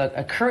 Right. And we have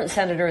a current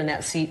senator in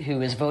that seat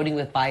who is voting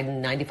with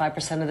Biden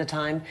 95% of the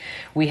time.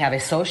 We have a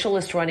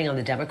socialist running on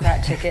the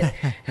Democrat ticket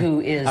who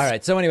is... All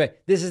right. So anyway,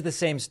 this is the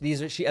same.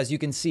 She, as you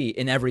can see,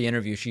 in every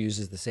interview, she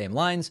uses the same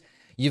lines.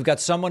 You've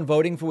got someone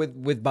voting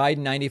with Biden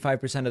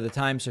 95% of the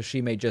time, so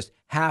she may just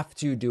have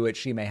to do it.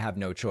 She may have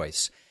no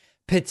choice.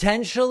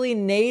 Potentially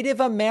Native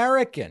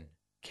American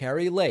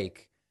Carrie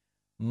Lake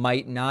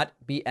might not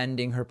be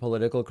ending her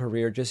political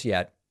career just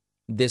yet.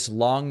 This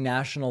long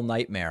national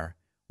nightmare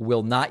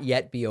will not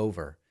yet be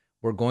over.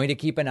 We're going to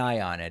keep an eye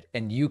on it,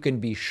 and you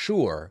can be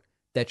sure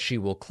that she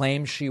will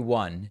claim she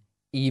won,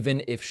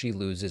 even if she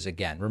loses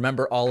again.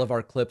 Remember, all of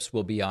our clips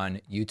will be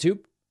on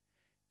YouTube.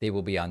 They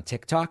will be on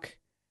TikTok.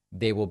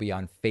 They will be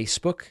on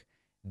Facebook.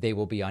 They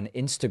will be on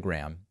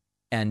Instagram.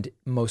 And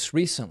most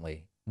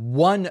recently,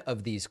 one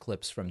of these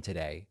clips from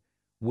today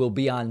will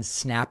be on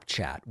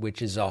Snapchat,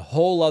 which is a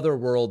whole other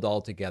world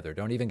altogether.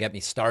 Don't even get me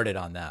started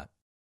on that.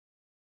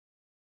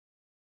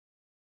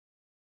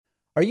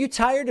 Are you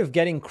tired of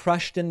getting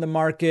crushed in the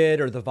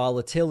market or the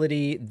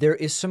volatility? There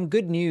is some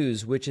good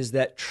news, which is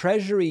that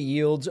Treasury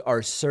yields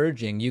are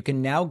surging. You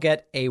can now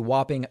get a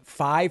whopping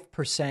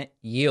 5%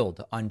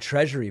 yield on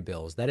Treasury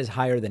bills. That is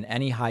higher than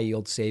any high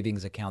yield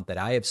savings account that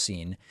I have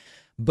seen.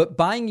 But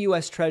buying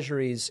U.S.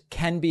 Treasuries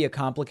can be a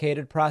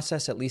complicated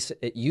process. At least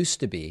it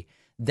used to be.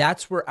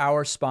 That's where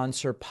our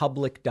sponsor,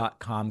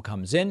 Public.com,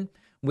 comes in.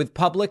 With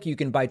Public, you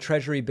can buy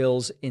Treasury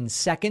bills in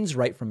seconds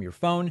right from your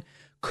phone.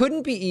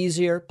 Couldn't be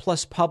easier.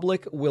 Plus,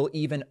 Public will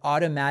even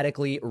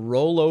automatically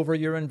roll over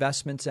your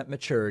investments at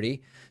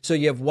maturity. So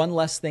you have one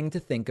less thing to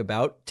think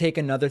about. Take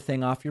another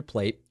thing off your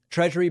plate.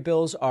 Treasury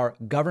bills are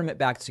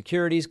government-backed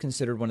securities,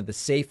 considered one of the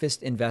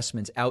safest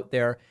investments out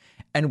there.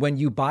 And when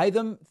you buy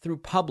them through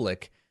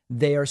Public,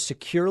 they are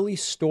securely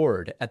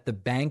stored at the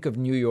Bank of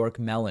New York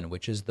Mellon,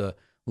 which is the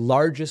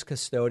largest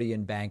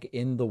custodian bank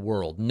in the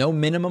world. No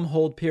minimum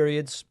hold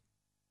periods,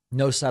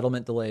 no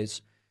settlement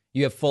delays.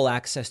 You have full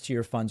access to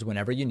your funds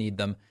whenever you need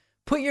them.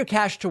 Put your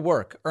cash to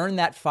work. Earn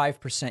that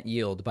 5%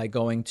 yield by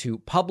going to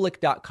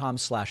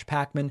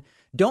public.com/Pacman.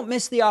 Don't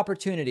miss the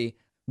opportunity.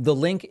 The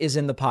link is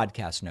in the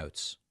podcast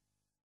notes.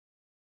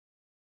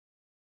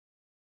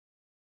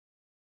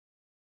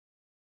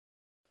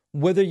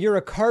 Whether you're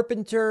a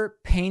carpenter,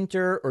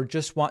 painter, or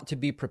just want to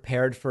be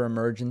prepared for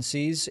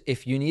emergencies,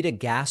 if you need a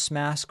gas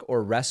mask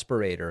or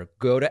respirator,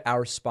 go to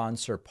our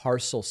sponsor,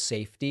 Parcel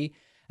Safety.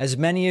 As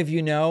many of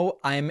you know,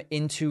 I'm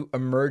into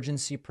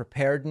emergency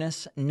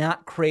preparedness,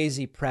 not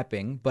crazy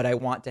prepping, but I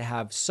want to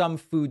have some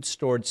food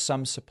stored,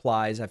 some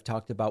supplies. I've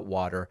talked about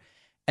water,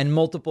 and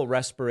multiple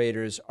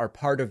respirators are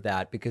part of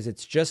that because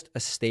it's just a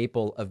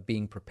staple of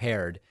being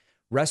prepared.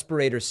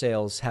 Respirator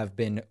sales have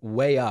been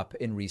way up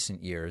in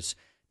recent years.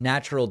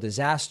 Natural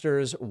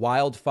disasters,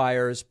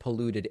 wildfires,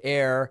 polluted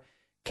air,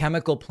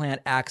 chemical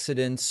plant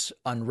accidents,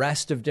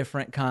 unrest of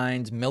different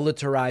kinds,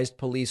 militarized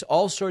police,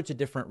 all sorts of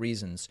different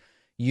reasons.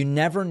 You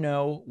never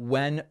know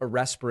when a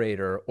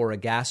respirator or a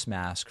gas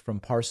mask from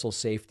Parcel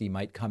Safety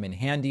might come in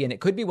handy, and it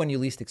could be when you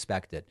least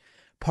expect it.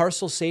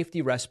 Parcel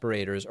Safety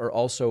respirators are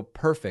also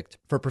perfect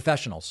for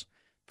professionals,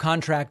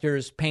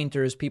 contractors,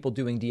 painters, people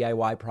doing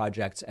DIY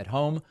projects at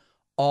home.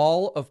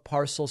 All of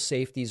Parcel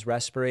Safety's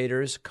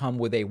respirators come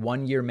with a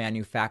 1-year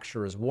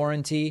manufacturer's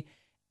warranty.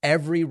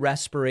 Every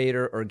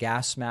respirator or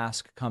gas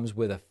mask comes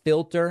with a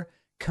filter,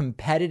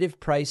 competitive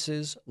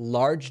prices,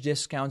 large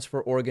discounts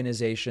for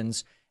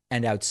organizations,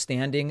 and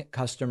outstanding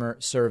customer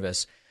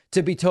service.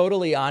 To be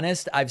totally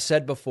honest, I've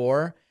said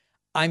before,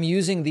 I'm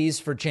using these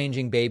for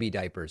changing baby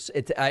diapers.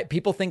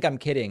 People think I'm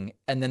kidding,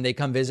 and then they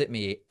come visit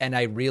me, and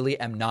I really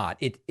am not.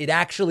 It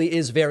actually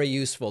is very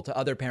useful to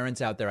other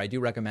parents out there. I do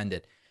recommend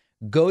it.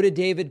 Go to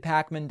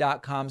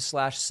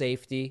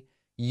davidpacman.com/safety.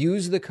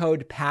 Use the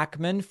code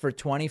PACMAN for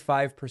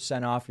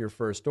 25% off your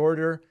first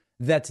order.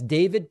 That's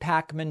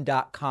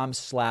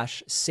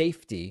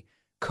davidpacman.com/safety.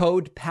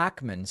 Code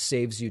PACMAN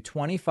saves you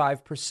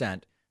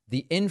 25%.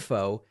 The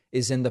info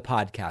is in the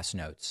podcast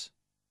notes.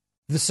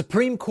 The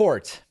Supreme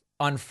Court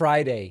on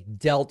Friday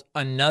dealt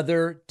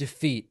another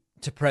defeat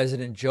to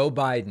President Joe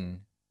Biden,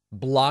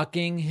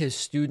 blocking his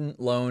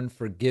student loan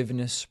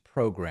forgiveness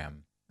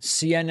program.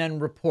 CNN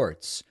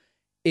reports,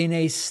 in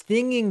a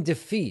stinging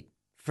defeat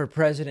for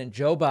President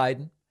Joe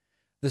Biden,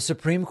 the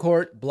Supreme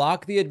Court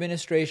blocked the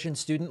administration's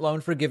student loan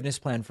forgiveness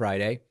plan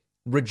Friday,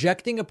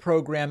 rejecting a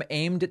program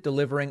aimed at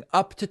delivering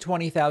up to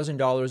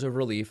 $20,000 of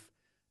relief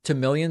to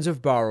millions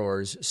of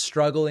borrowers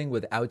struggling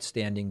with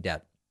outstanding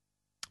debt.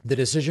 The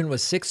decision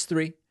was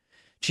 6-3.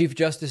 Chief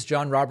Justice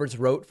John Roberts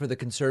wrote for the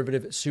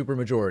conservative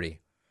supermajority.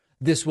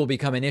 This will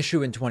become an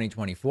issue in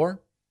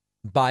 2024.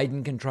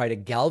 Biden can try to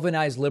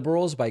galvanize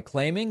liberals by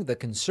claiming the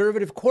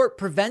conservative court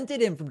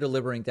prevented him from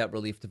delivering debt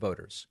relief to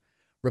voters.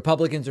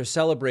 Republicans are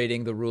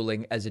celebrating the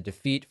ruling as a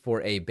defeat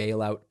for a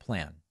bailout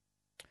plan.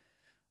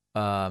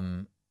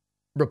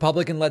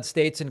 Republican-led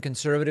states and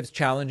conservatives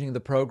challenging the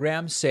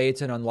program say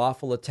it's an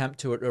unlawful attempt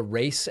to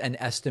erase an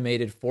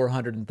estimated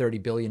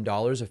 $430 billion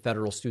of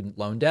federal student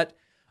loan debt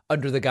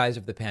under the guise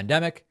of the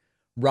pandemic.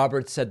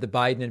 Roberts said the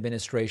Biden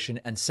administration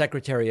and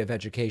Secretary of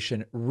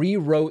Education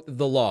rewrote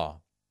the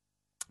law,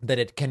 that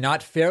it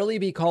cannot fairly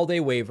be called a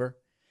waiver.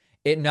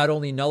 It not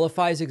only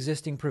nullifies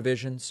existing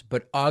provisions,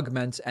 but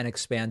augments and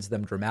expands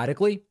them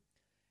dramatically.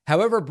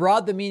 However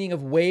broad the meaning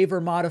of waive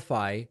or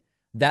modify,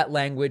 that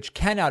language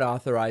cannot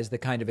authorize the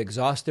kind of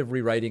exhaustive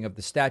rewriting of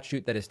the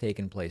statute that has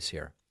taken place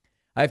here.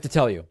 I have to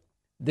tell you,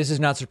 this is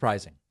not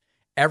surprising.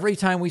 Every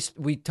time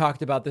we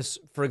talked about this,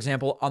 for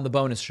example, on the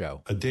bonus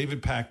show. A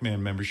David Pacman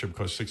membership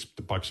costs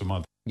 $6 a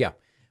month. Yeah.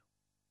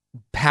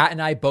 Pat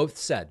and I both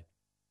said,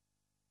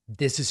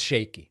 this is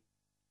shaky.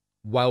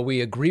 While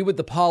we agree with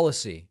the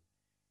policy,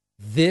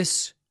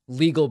 this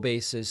legal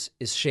basis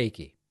is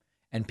shaky.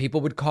 And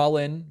people would call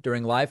in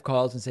during live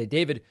calls and say,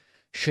 David,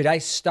 should I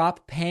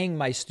stop paying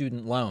my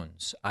student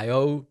loans? I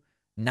owe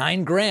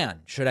 $9,000.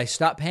 Should I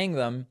stop paying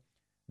them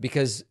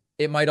because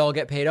it might all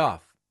get paid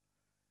off?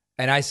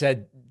 And I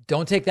said,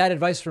 don't take that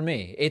advice from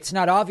me. It's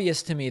not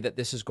obvious to me that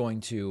this is going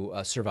to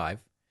survive.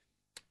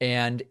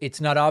 And it's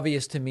not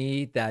obvious to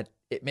me that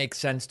it makes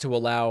sense to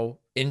allow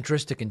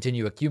interest to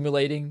continue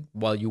accumulating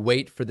while you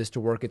wait for this to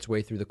work its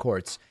way through the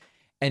courts.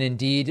 And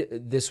indeed,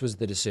 this was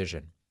the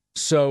decision.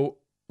 So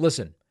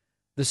listen,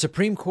 the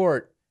Supreme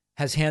Court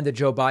has handed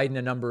Joe Biden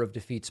a number of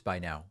defeats by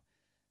now.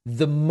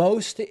 The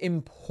most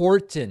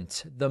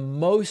important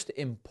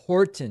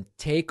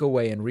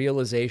takeaway and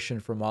realization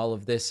from all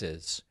of this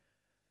is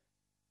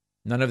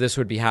none of this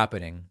would be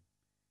happening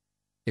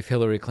if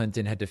Hillary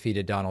Clinton had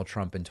defeated Donald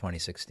Trump in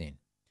 2016.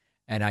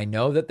 And I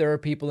know that there are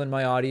people in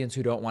my audience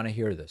who don't want to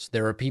hear this.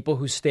 There are people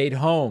who stayed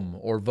home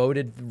or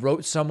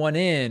wrote someone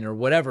in or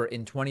whatever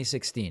in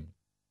 2016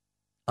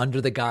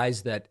 under the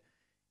guise that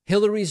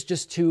Hillary's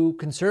just too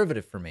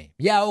conservative for me.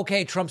 Yeah,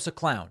 okay, Trump's a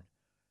clown,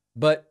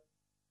 but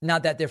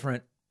not that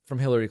different from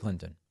Hillary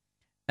Clinton.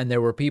 And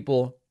there were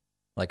people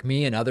like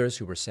me and others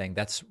who were saying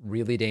that's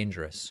really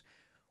dangerous.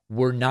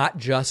 We're not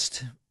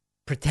just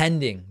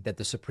pretending that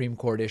the Supreme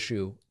Court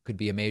issue could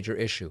be a major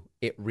issue.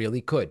 It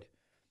really could.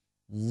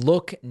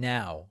 Look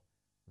now,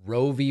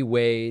 Roe v.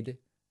 Wade,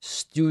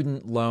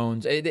 student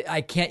loans. I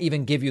can't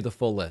even give you the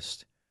full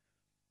list.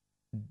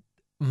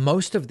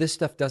 Most of this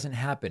stuff doesn't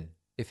happen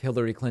if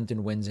Hillary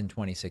Clinton wins in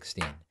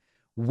 2016.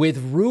 With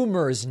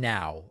rumors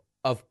now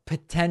of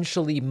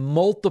potentially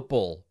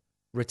multiple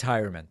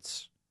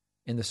retirements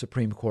in the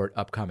Supreme Court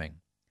upcoming,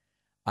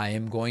 I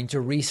am going to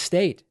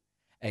restate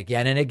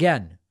again and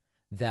again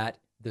that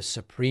the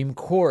Supreme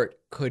Court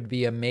could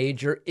be a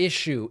major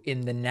issue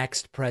in the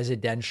next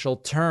presidential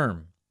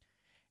term.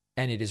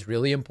 And it is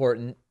really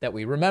important that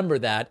we remember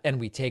that and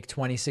we take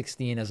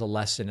 2016 as a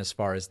lesson as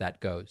far as that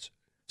goes.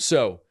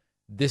 So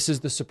this is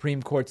the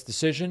Supreme Court's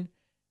decision.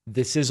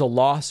 This is a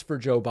loss for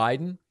Joe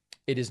Biden.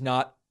 It is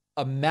not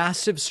a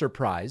massive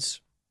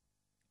surprise,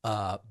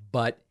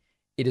 but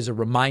it is a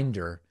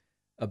reminder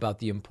about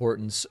the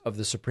importance of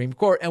the Supreme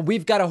Court. And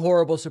we've got a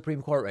horrible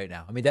Supreme Court right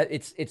now. I mean,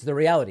 it's the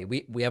reality.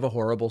 We have a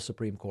horrible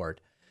Supreme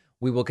Court.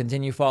 We will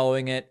continue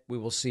following it. We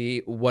will see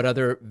what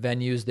other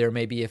venues there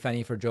may be, if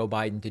any, for Joe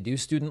Biden to do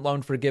student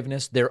loan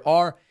forgiveness.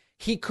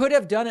 He could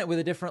have done it with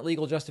a different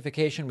legal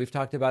justification. We've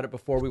talked about it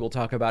before. We will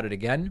talk about it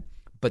again.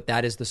 But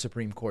that is the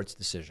Supreme Court's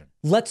decision.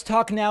 Let's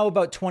talk now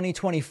about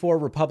 2024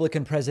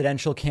 Republican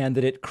presidential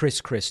candidate Chris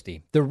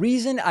Christie. The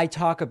reason I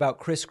talk about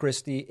Chris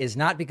Christie is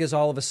not because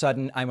all of a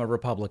sudden I'm a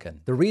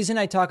Republican. The reason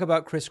I talk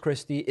about Chris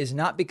Christie is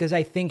not because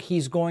I think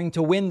he's going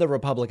to win the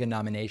Republican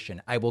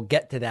nomination. I will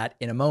get to that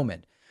in a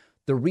moment.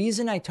 The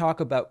reason I talk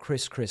about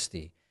Chris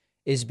Christie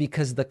is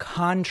because the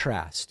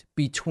contrast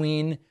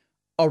between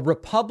a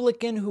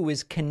Republican who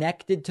is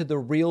connected to the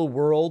real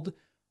world,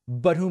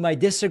 but whom I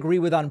disagree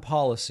with on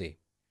policy,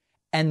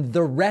 and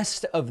the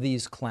rest of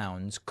these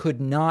clowns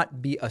could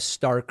not be a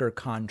starker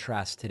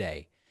contrast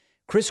today.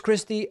 Chris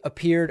Christie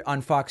appeared on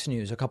Fox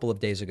News a couple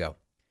of days ago,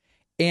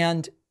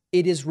 and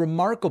it is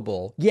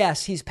remarkable.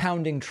 Yes, he's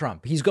pounding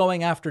Trump. He's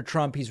going after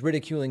Trump. He's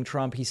ridiculing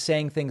Trump. He's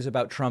saying things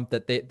about Trump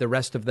that the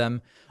rest of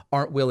them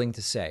aren't willing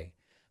to say.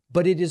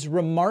 But it is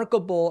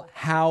remarkable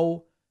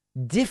how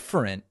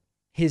different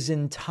his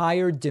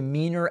entire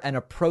demeanor and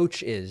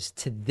approach is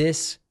to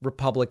this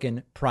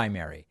Republican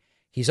primary.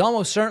 He's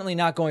almost certainly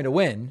not going to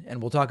win,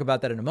 and we'll talk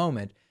about that in a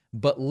moment.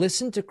 But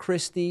listen to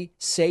Christie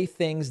say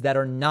things that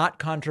are not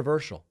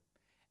controversial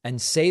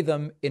and say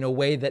them in a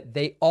way that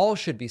they all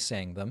should be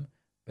saying them,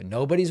 but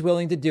nobody's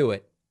willing to do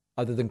it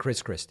other than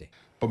Chris Christie.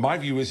 But my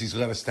view is he's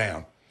let us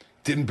down.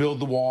 Didn't build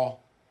the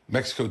wall.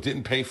 Mexico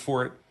didn't pay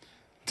for it.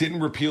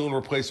 Didn't repeal and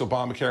replace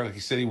Obamacare like he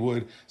said he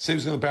would. Said he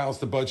was going to balance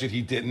the budget.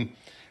 He didn't.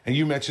 And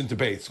you mentioned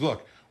debates.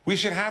 Look, we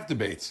should have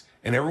debates,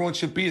 and everyone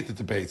should be at the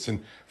debates.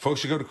 And folks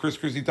should go to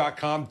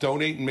chrischristie.com,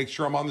 donate, and make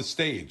sure I'm on the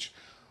stage.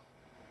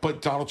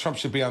 But Donald Trump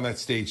should be on that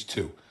stage,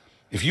 too.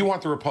 If you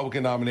want the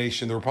Republican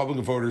nomination, the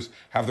Republican voters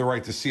have the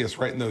right to see us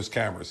right in those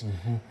cameras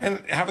and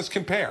have us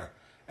compare,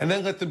 and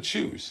then let them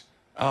choose.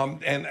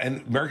 And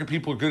American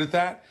people are good at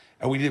that,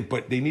 and we did,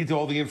 but they need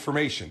all the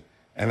information.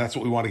 And that's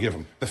what we want to give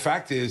them. The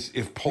fact is,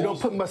 if polls... You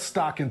don't put much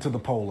stock into the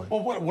polling.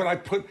 Well, what I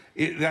put...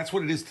 that's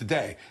what it is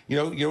today. You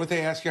know what they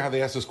ask you, how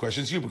they ask those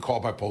questions? You've been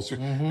called by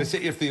pollsters. They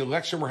say, if the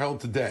election were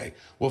held today...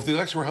 Well, if the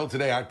election were held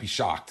today, I'd be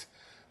shocked.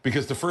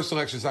 Because the first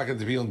election is not going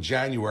to be in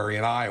January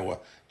in Iowa.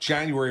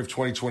 January of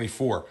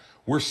 2024.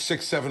 We're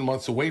 6-7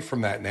 months away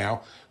from that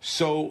now.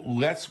 So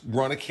let's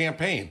run a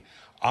campaign.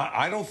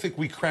 I don't think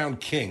we crown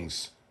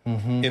kings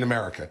in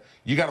America.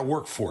 You got to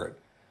work for it.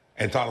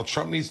 And Donald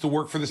Trump needs to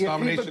work for this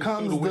nomination. If he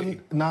becomes the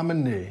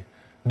nominee,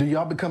 do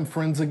y'all become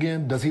friends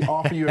again? Does he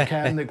offer you a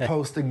cabinet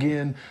post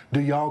again?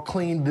 Do y'all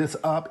clean this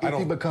up if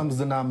he becomes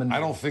the nominee? I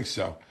don't think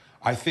so.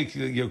 I think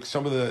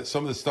some of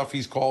the stuff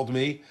he's called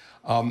me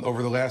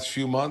over the last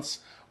few months,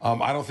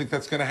 I don't think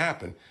that's going to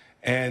happen.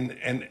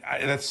 And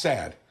that's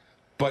sad.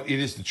 But it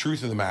is the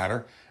truth of the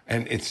matter.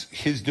 And it's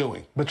his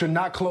doing. But you're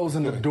not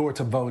closing the door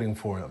to voting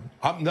for him.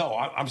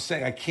 I'm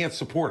saying I can't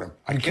support him.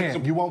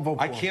 You won't vote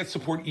for him. I can't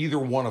support either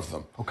one of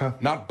them. Okay.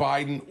 Not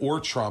Biden or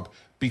Trump,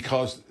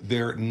 because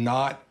they're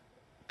not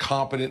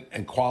competent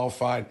and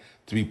qualified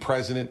to be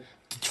president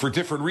for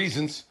different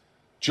reasons.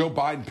 Joe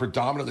Biden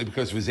predominantly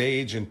because of his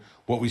age and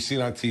what we've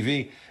seen on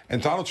TV.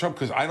 And Donald Trump,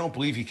 because I don't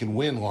believe he can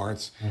win,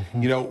 Lawrence,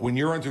 you know, when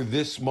you're under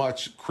this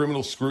much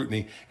criminal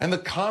scrutiny and the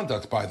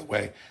conduct, by the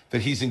way,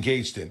 that he's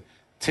engaged in,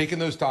 taking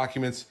those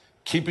documents,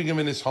 keeping them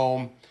in his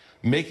home,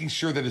 making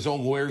sure that his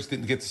own lawyers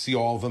didn't get to see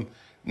all of them,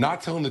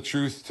 not telling the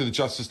truth to the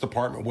Justice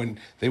Department when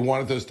they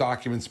wanted those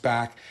documents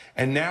back,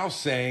 and now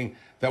saying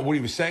that what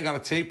he was saying on a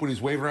tape when he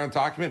was waving around a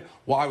document,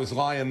 well, I was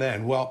lying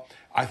then. Well,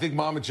 I think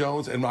Mama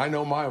Jones, and I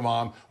know my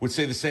mom, would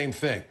say the same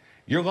thing.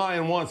 You're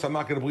lying once, I'm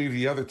not going to believe you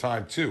the other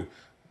time, too.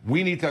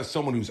 We need to have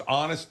someone who's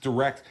honest,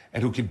 direct,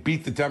 and who can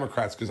beat the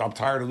Democrats, because I'm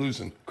tired of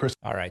losing.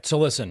 All right, so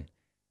listen,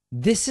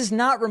 this is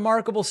not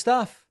remarkable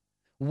stuff.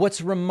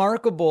 What's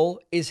remarkable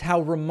is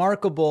how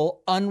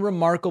remarkable,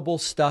 unremarkable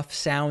stuff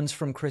sounds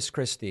from Chris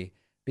Christie,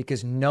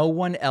 because no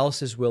one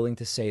else is willing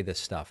to say this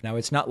stuff. Now,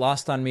 it's not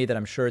lost on me that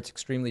I'm sure it's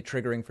extremely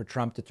triggering for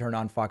Trump to turn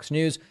on Fox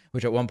News,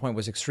 which at one point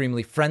was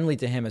extremely friendly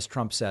to him, as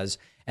Trump says.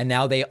 And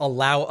now they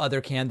allow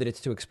other candidates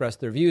to express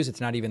their views.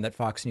 It's not even that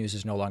Fox News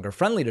is no longer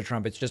friendly to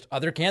Trump. It's just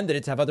other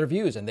candidates have other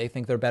views and they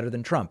think they're better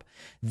than Trump.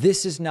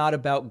 This is not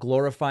about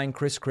glorifying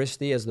Chris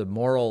Christie as the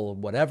moral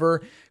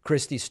whatever.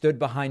 Christie stood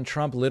behind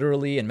Trump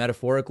literally and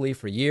metaphorically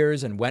for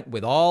years and went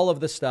with all of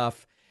the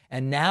stuff.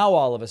 And now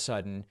all of a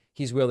sudden,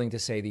 he's willing to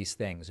say these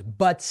things.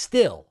 But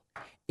still,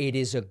 it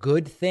is a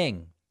good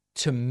thing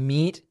to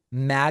meet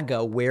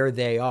MAGA where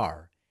they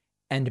are.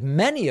 And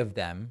many of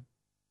them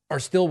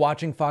are still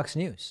watching Fox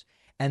News.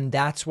 And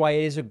that's why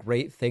it is a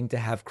great thing to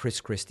have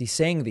Chris Christie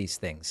saying these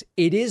things.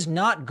 It is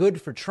not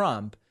good for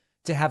Trump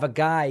to have a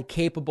guy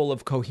capable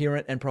of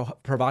coherent and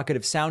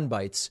provocative sound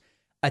bites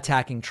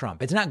attacking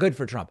Trump. It's not good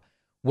for Trump.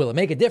 Will it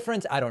make a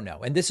difference? I don't know.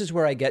 And this is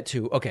where I get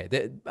to,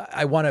 okay,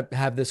 I want to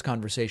have this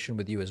conversation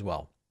with you as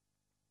well.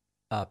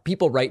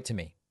 People write to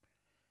me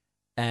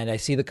and I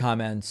see the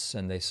comments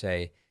and they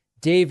say,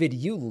 David,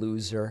 you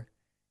loser.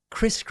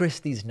 Chris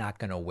Christie's not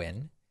going to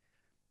win.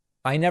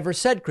 I never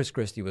said Chris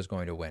Christie was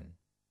going to win.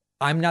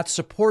 I'm not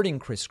supporting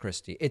Chris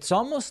Christie. It's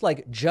almost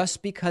like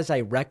just because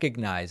I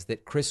recognize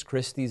that Chris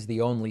Christie's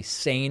the only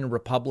sane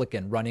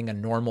Republican running a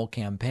normal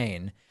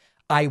campaign,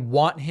 I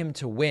want him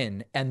to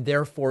win. And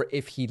therefore,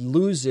 if he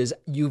loses,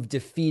 you've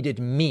defeated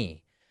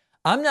me.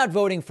 I'm not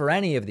voting for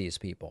any of these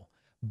people,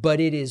 but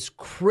it is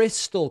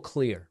crystal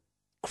clear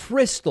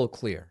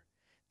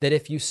that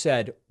if you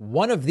said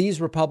one of these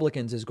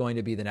Republicans is going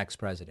to be the next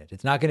president,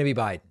 it's not going to be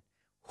Biden.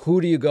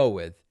 Who do you go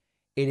with?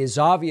 It is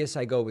obvious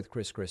I go with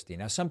Chris Christie.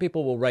 Now, some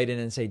people will write in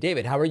and say,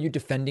 David, how are you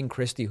defending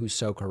Christie, who's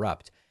so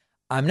corrupt?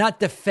 I'm not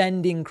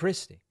defending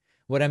Christie.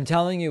 What I'm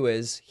telling you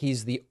is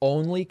he's the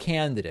only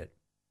candidate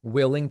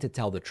willing to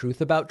tell the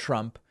truth about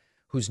Trump,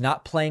 who's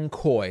not playing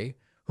coy,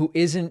 who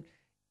isn't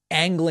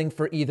angling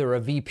for either a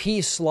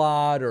VP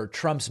slot or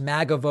Trump's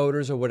MAGA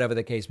voters or whatever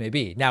the case may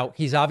be. Now,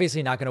 he's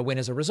obviously not going to win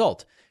as a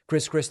result.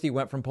 Chris Christie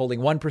went from polling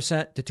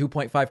 1% to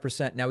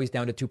 2.5%. Now he's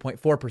down to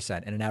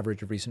 2.4% in an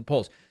average of recent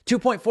polls.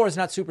 2.4 is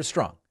not super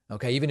strong,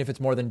 okay, even if it's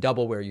more than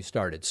double where you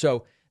started.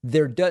 So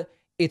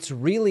it's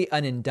really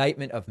an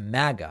indictment of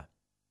MAGA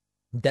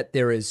that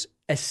there is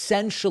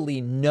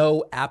essentially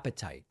no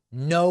appetite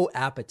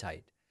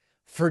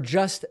for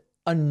just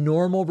a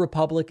normal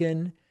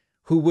Republican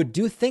who would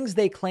do things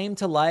they claim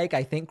to like.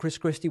 I think Chris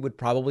Christie would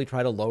probably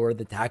try to lower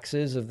the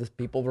taxes of the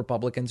people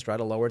Republicans try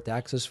to lower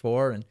taxes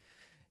for. And,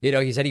 you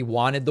know, he said he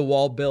wanted the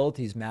wall built.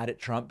 He's mad at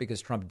Trump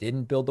because Trump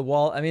didn't build the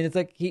wall. I mean, it's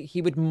like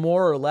he would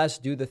more or less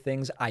do the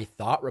things I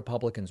thought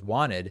Republicans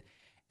wanted,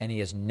 and he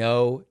has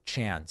no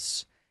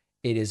chance.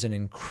 It is an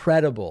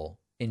incredible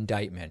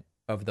indictment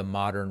of the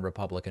modern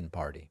Republican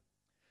Party.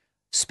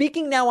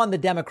 Speaking now on the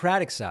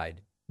Democratic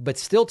side, but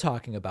still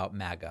talking about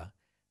MAGA,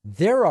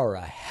 there are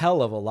a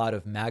hell of a lot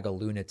of MAGA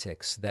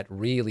lunatics that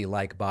really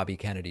like Bobby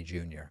Kennedy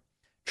Jr.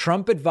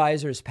 Trump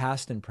advisors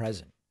past and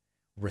present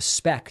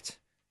respect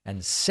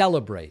and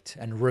celebrate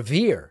and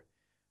revere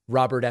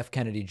Robert F.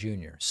 Kennedy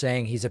Jr.,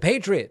 saying he's a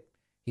patriot.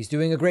 He's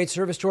doing a great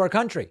service to our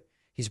country.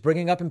 He's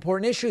bringing up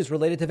important issues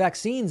related to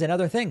vaccines and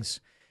other things.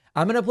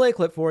 I'm going to play a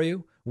clip for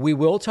you. We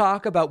will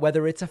talk about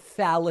whether it's a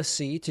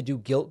fallacy to do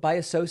guilt by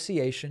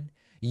association.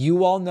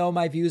 You all know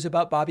my views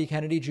about Bobby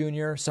Kennedy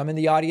Jr. Some in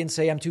the audience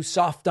say I'm too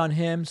soft on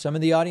him. Some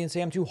in the audience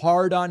say I'm too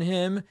hard on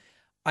him.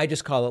 I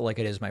just call it like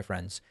it is, my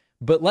friends.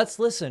 But let's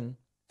listen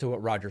to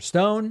what Roger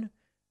Stone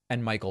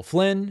and Michael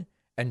Flynn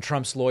and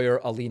Trump's lawyer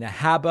Alina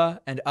Habba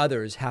and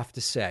others have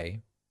to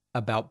say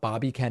about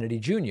Bobby Kennedy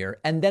Jr.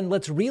 And then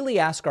let's really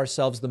ask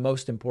ourselves the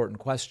most important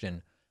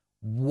question.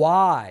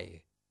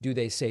 Why do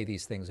they say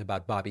these things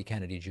about Bobby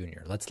Kennedy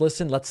Jr.? Let's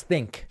listen. Let's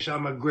think.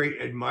 I'm a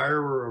great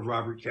admirer of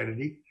Robert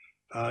Kennedy.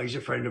 He's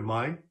a friend of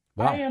mine.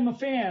 Wow. I am a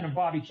fan of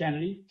Bobby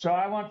Kennedy, so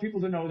I want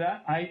people to know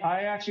that. I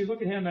actually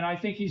look at him and I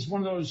think he's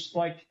one of those,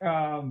 like,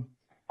 I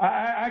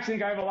actually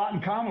think I have a lot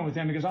in common with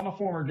him because I'm a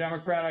former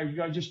Democrat.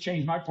 I just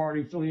changed my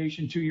party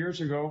affiliation 2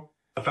 years ago.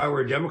 If I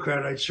were a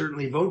Democrat, I'd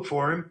certainly vote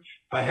for him.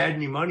 If I had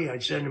any money,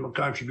 I'd send him a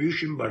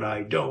contribution, but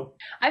I don't.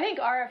 I think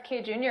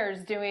RFK Jr.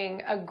 is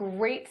doing a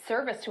great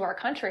service to our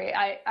country.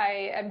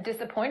 I am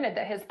disappointed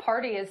that his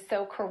party is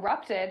so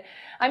corrupted.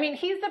 I mean,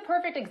 he's the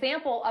perfect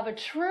example of a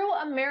true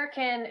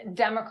American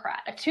Democrat,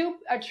 a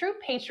true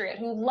patriot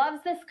who loves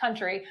this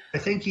country. I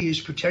think he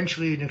is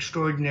potentially an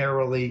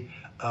extraordinarily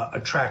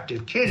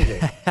attractive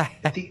candidate.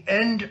 At the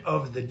end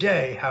of the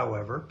day,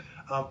 however,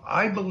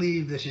 I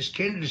believe that his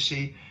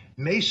candidacy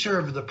may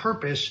serve the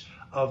purpose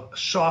of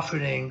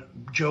softening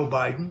Joe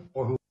Biden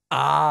or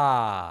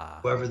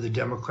whoever the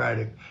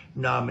Democratic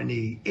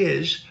nominee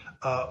is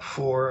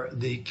for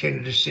the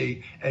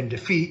candidacy and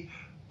defeat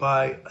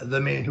by the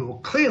man who will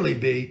clearly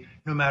be,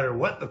 no matter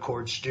what the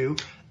courts do,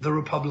 the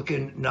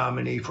Republican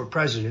nominee for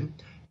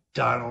president,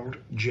 Donald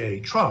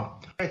J.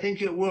 Trump. I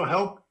think it will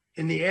help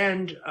in the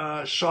end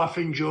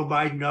soften Joe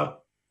Biden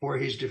up for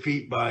his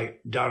defeat by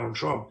Donald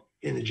Trump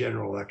in the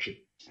general election.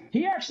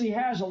 He actually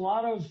has a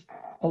lot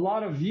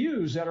of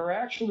views that are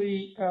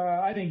actually,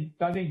 I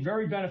think,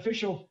 very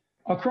beneficial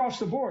across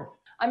the board.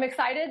 I'm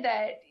excited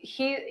that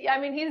he's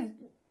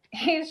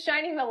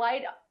shining the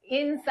light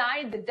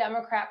inside the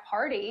Democrat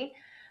Party.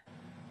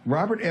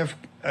 Robert F.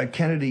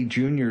 Kennedy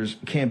Jr.'s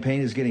campaign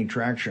is getting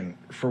traction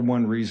for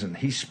one reason.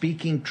 He's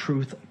speaking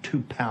truth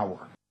to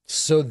power.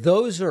 So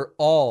those are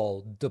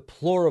all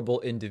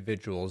deplorable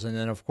individuals. And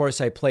then, of course,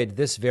 I played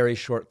this very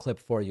short clip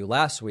for you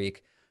last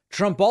week.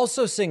 Trump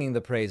also singing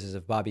the praises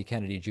of Bobby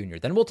Kennedy Jr.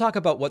 Then we'll talk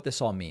about what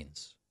this all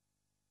means.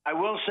 I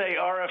will say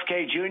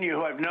RFK Jr.,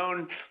 who I've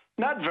known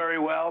not very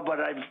well, but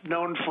I've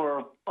known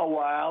for a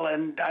while,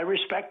 and I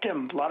respect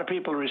him. A lot of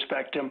people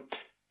respect him.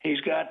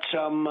 He's got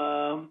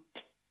some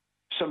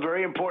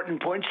very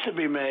important points to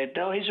be made.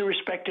 No, he's a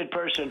respected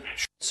person.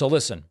 So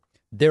listen,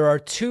 there are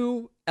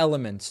two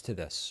elements to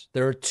this.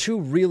 There are two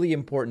really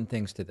important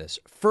things to this.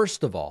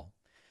 First of all,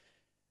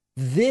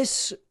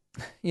 this...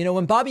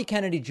 when Bobby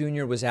Kennedy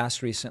Jr. was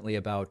asked recently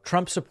about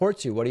Trump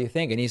supports you, what do you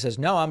think? And he says,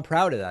 no, I'm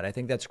proud of that. I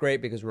think that's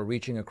great because we're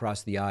reaching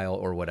across the aisle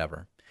or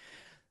whatever.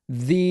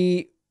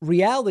 The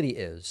reality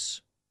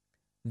is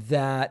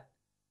that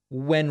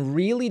when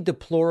really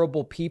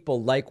deplorable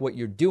people like what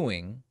you're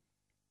doing,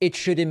 it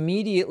should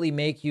immediately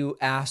make you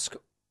ask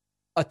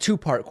a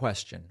two-part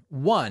question.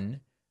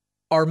 One,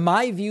 are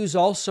my views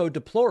also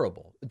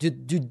deplorable?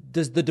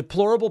 Does the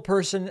deplorable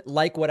person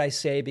like what I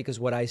say because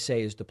what I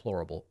say is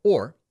deplorable?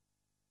 Or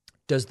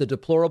does the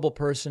deplorable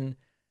person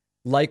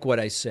like what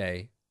I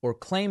say or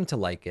claim to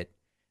like it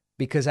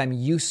because I'm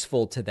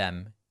useful to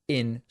them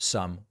in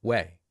some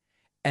way?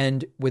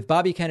 And with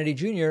Bobby Kennedy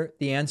Jr.,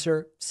 the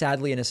answer,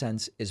 sadly, in a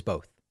sense, is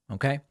both.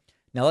 Okay?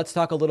 Now let's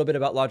talk a little bit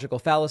about logical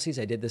fallacies.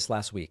 I did this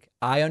last week.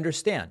 I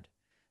understand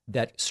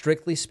that,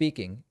 strictly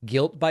speaking,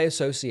 guilt by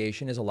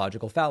association is a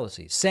logical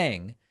fallacy.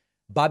 Saying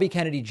Bobby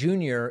Kennedy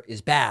Jr.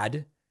 is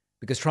bad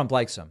because Trump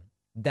likes him,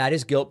 that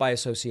is guilt by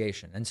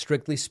association. And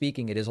strictly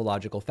speaking, it is a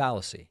logical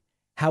fallacy.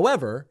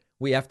 However,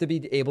 we have to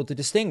be able to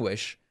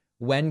distinguish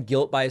when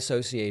guilt by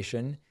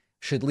association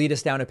should lead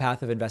us down a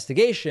path of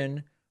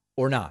investigation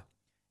or not.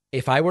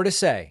 If I were to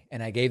say,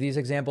 and I gave these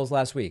examples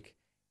last week,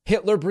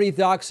 Hitler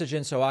breathed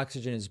oxygen, so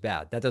oxygen is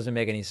bad. That doesn't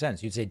make any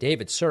sense. You'd say,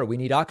 David, sir, we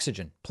need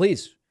oxygen,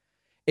 please.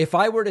 If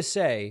I were to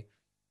say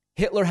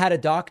Hitler had a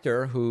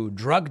doctor who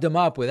drugged him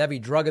up with every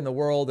drug in the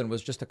world and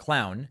was just a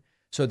clown,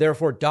 so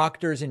therefore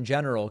doctors in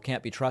general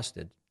can't be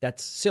trusted,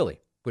 that's silly.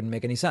 Wouldn't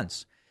make any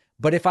sense.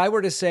 But if I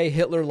were to say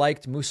Hitler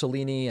liked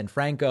Mussolini and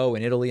Franco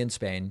in Italy and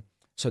Spain,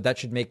 so that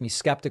should make me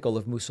skeptical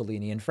of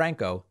Mussolini and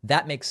Franco,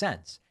 that makes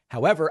sense.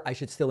 However, I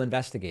should still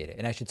investigate it.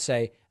 And I should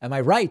say, am I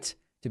right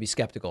to be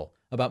skeptical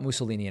about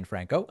Mussolini and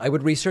Franco? I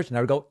would research and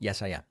I would go,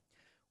 yes, I am.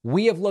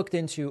 We have looked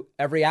into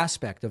every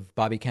aspect of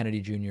Bobby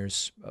Kennedy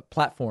Jr.'s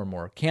platform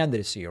or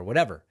candidacy or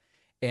whatever.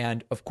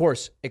 And of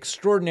course,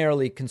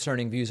 extraordinarily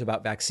concerning views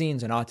about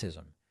vaccines and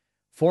autism.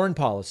 Foreign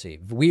policy,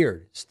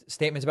 weird.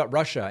 Statements about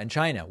Russia and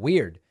China,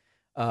 weird.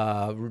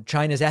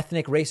 China's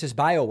ethnic racist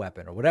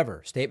bioweapon or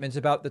whatever. Statements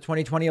about the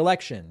 2020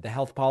 election, the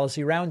health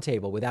policy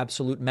roundtable with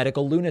absolute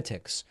medical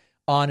lunatics,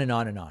 on and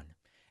on and on.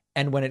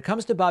 And when it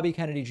comes to Bobby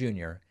Kennedy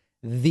Jr.,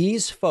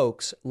 these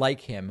folks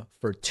like him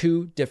for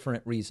two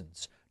different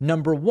reasons.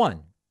 Number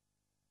one,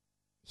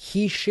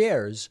 he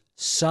shares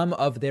some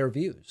of their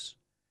views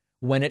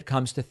when it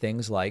comes to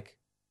things like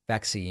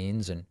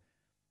vaccines and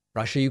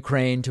Russia,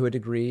 Ukraine to a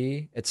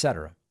degree,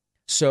 etc.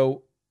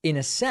 So in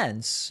a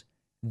sense,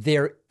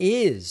 there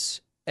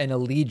is an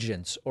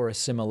allegiance or a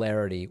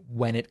similarity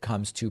when it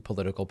comes to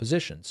political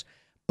positions.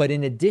 But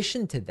in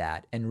addition to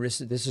that, and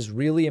this is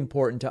really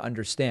important to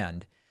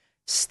understand,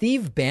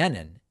 Steve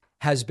Bannon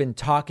has been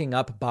talking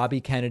up Bobby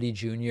Kennedy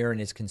Jr. and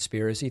his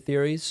conspiracy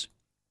theories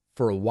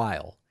for a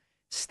while.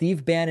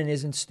 Steve Bannon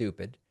isn't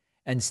stupid,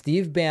 and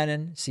Steve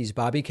Bannon sees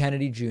Bobby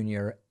Kennedy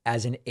Jr.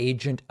 as an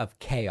agent of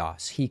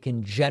chaos. He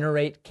can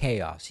generate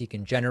chaos. He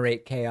can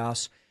generate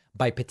chaos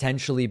by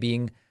potentially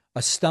being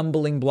a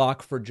stumbling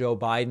block for Joe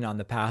Biden on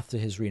the path to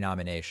his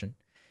renomination.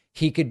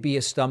 He could be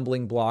a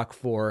stumbling block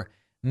for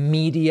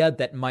media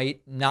that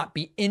might not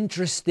be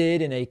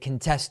interested in a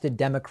contested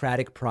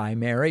Democratic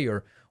primary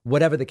or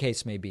whatever the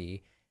case may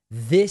be.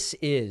 This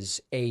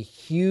is a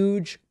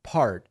huge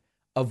part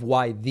of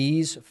why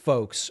these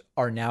folks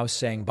are now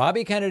saying,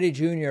 Bobby Kennedy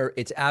Jr.,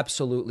 it's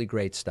absolutely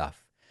great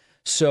stuff.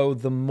 So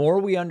the more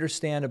we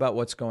understand about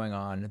what's going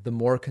on, the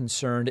more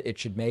concerned it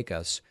should make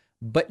us.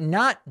 But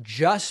not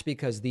just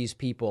because these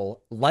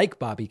people like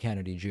Bobby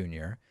Kennedy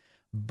Jr.,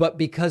 but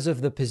because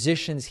of the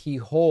positions he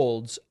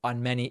holds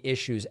on many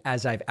issues,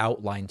 as I've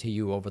outlined to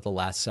you over the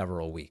last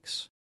several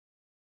weeks.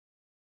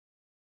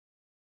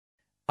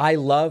 I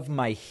love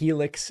my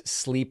Helix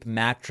sleep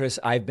mattress.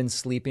 I've been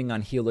sleeping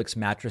on Helix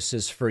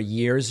mattresses for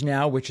years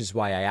now, which is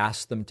why I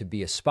asked them to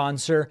be a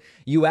sponsor.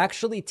 You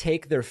actually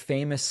take their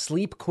famous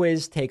sleep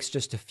quiz, takes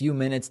just a few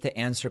minutes to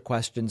answer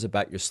questions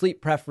about your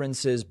sleep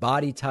preferences,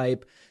 body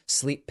type,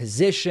 sleep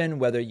position,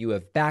 whether you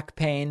have back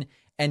pain,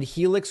 and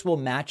Helix will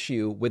match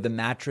you with a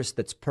mattress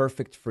that's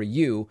perfect for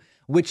you,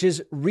 which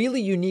is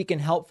really unique and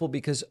helpful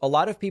because a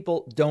lot of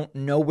people don't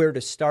know where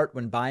to start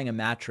when buying a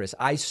mattress.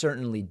 I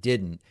certainly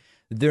didn't.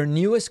 Their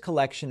newest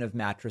collection of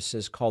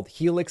mattresses, called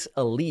Helix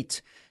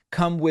Elite,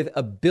 come with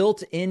a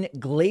built-in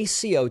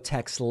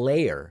Glaciotex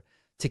layer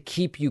to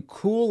keep you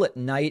cool at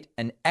night,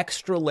 an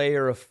extra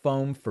layer of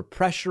foam for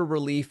pressure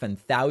relief, and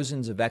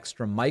thousands of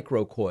extra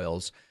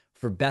microcoils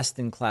for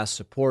best-in-class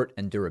support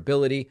and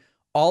durability.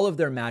 All of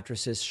their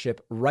mattresses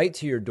ship right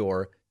to your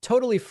door,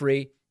 totally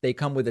free. They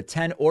come with a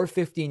 10 or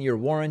 15-year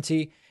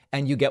warranty,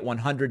 and you get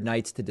 100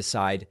 nights to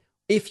decide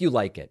if you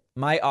like it.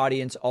 My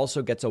audience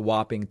also gets a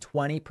whopping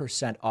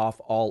 20%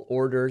 off all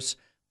orders,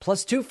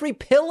 plus 2 free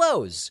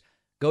pillows.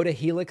 Go to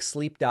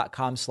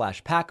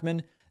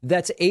helixsleep.com/Pacman.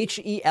 That's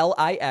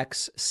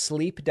HELIX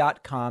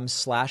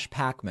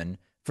sleep.com/Pacman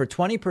for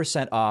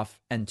 20% off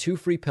and 2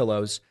 free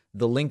pillows.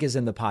 The link is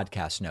in the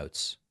podcast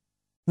notes.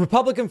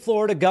 Republican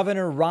Florida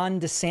Governor Ron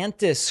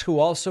DeSantis, who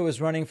also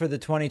is running for the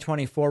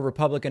 2024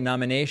 Republican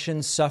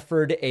nomination,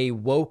 suffered a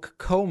woke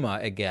coma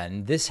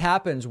again. This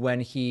happens when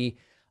he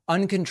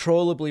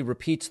uncontrollably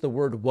repeats the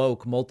word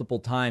woke multiple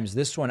times.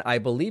 This one, I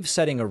believe,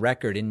 setting a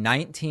record in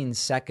 19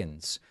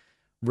 seconds,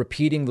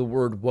 repeating the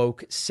word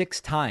woke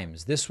 6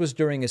 times. This was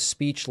during a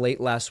speech late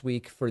last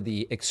week for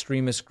the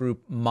extremist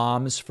group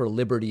Moms for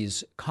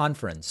Liberty's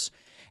conference.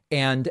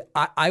 And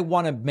I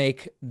want to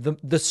make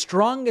the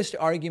strongest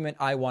argument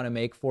I want to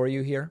make for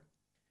you here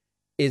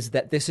is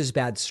that this is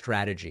bad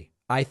strategy.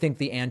 I think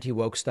the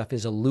anti-woke stuff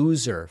is a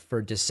loser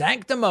for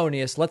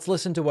DeSanctimonious. Let's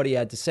listen to what he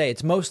had to say.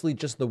 It's mostly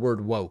just the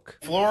word woke.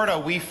 Florida,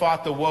 we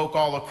fought the woke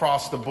all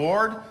across the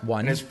board.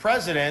 1. And as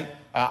president,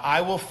 I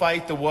will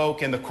fight the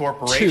woke in the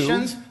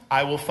corporations. 2.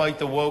 I will fight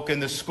the woke in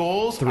the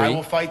schools. 3. I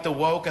will fight the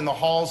woke in the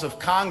halls of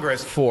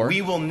Congress. 4.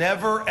 We will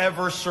never,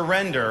 ever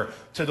surrender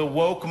to the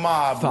woke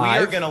mob. 5. We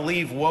are going to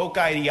leave woke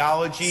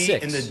ideology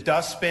 6. in the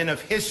dustbin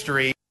of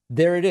history.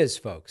 There it is,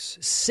 folks.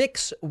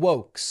 6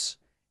 wokes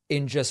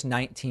in just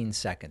 19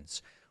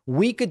 seconds.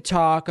 We could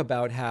talk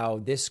about how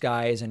this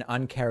guy is an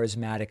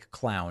uncharismatic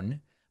clown,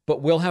 but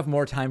we'll have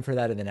more time for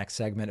that in the next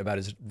segment about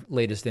his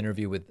latest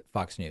interview with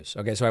Fox News.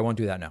 Okay, so I won't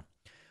do that now.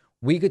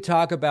 We could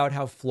talk about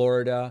how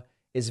Florida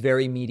is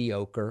very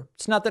mediocre.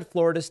 It's not that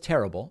Florida's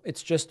terrible.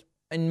 It's just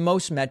in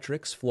most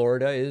metrics,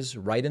 Florida is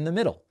right in the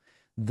middle.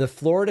 The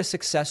Florida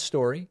success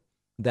story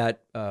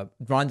that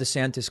Ron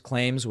DeSantis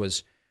claims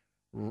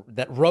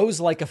that rose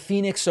like a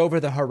phoenix over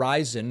the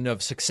horizon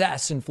of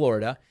success in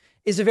Florida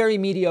is a very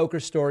mediocre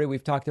story.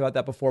 We've talked about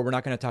that before. We're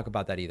not going to talk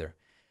about that either.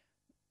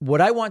 What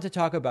I want to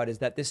talk about is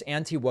that this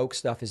anti-woke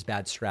stuff is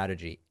bad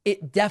strategy.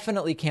 It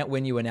definitely can't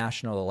win you a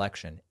national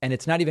election, and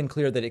it's not even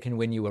clear that it can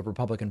win you a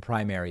Republican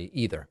primary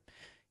either.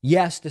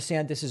 Yes,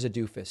 DeSantis is a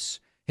doofus.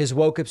 His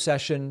woke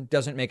obsession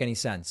doesn't make any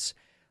sense.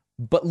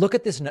 But look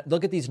at this.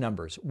 Look at these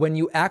numbers. When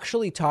you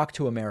actually talk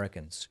to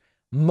Americans,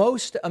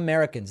 most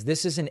Americans,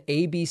 this is an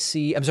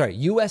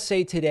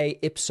USA Today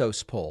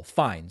Ipsos poll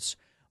finds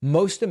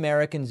most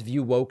Americans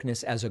view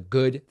wokeness as a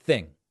good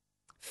thing.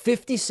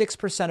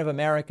 56% of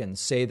Americans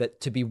say that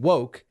to be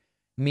woke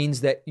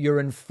means that you're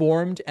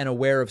informed and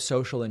aware of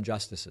social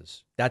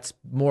injustices. That's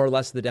more or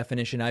less the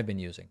definition I've been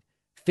using.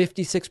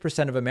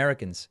 56% of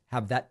Americans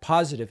have that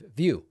positive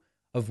view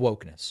of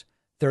wokeness.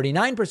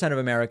 39% of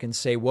Americans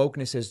say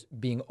wokeness is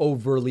being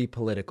overly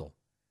political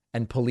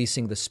and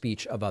policing the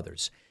speech of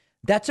others.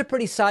 That's a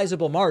pretty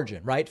sizable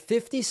margin, right?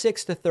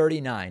 56 to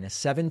 39, a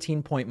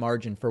 17-point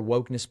margin for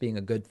wokeness being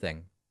a good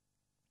thing,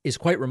 is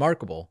quite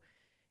remarkable,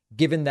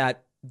 given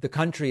that the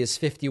country is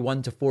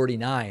 51 to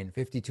 49,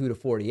 52 to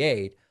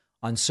 48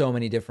 on so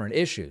many different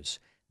issues.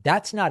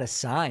 That's not a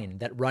sign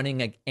that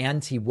running an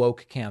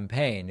anti-woke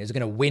campaign is going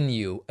to win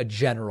you a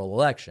general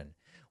election.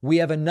 We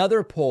have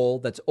another poll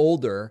that's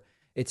older.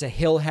 It's a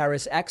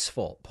Hill-Harris X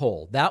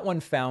poll. That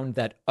one found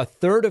that a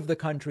third of the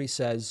country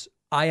says,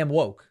 I am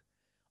woke.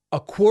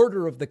 A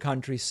quarter of the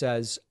country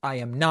says, I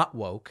am not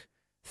woke.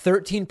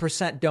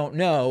 13% don't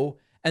know,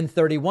 and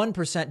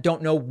 31%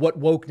 don't know what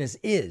wokeness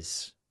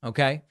is,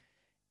 okay?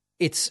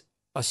 It's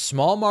a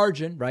small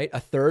margin, right? A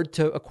third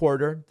to a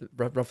quarter,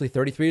 roughly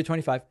 33 to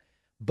 25.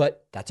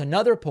 But that's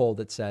another poll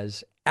that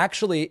says,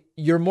 actually,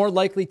 you're more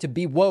likely to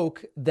be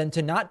woke than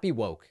to not be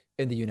woke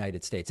in the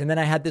United States. And then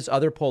I had this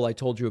other poll I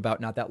told you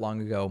about not that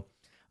long ago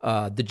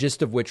The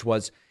gist of which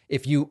was,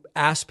 if you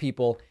ask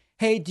people,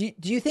 hey, do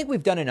you think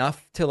we've done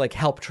enough to like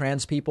help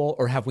trans people,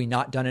 or have we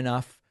not done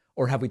enough,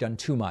 or have we done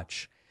too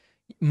much?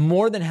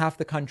 More than half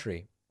the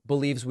country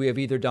believes we have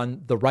either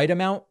done the right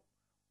amount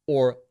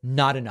or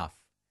not enough.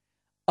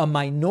 A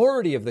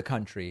minority of the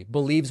country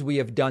believes we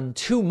have done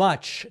too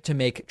much to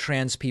make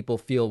trans people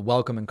feel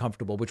welcome and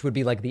comfortable, which would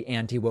be like the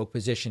anti-woke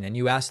position. And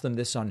you ask them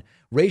this on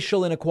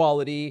racial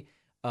inequality,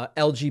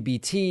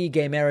 LGBT,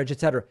 gay marriage,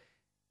 etc.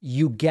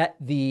 You get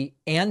the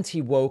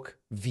anti-woke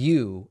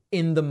view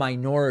in the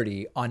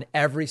minority on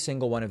every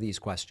single one of these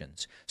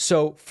questions.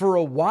 So for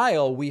a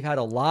while, we've had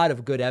a lot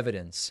of good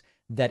evidence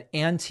that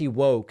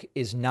anti-woke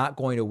is not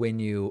going to win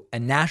you a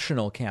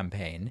national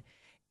campaign.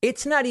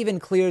 It's not even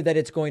clear that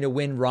it's going to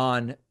win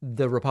Ron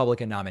the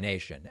Republican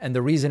nomination. And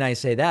the reason I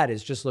say that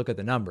is just look at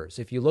the numbers.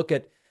 If you look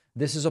at,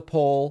 this is a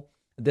poll,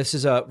 this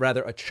is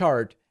a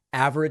chart,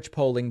 average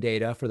polling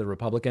data for the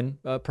Republican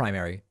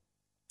primary.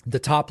 The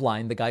top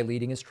line, the guy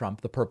leading is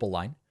Trump, the purple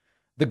line.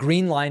 The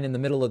green line in the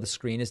middle of the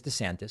screen is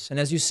DeSantis. And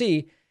as you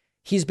see,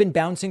 he's been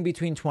bouncing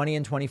between 20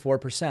 and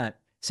 24%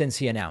 since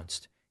he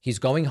announced. He's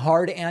going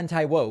hard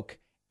anti-woke,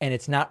 and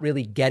it's not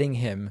really getting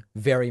him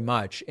very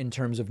much in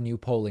terms of new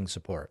polling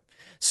support.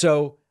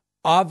 So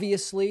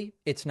obviously,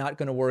 it's not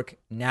going to work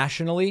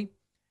nationally.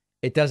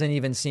 It doesn't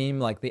even seem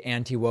like the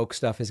anti-woke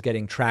stuff is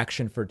getting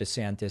traction for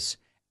DeSantis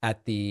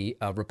at the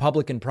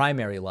Republican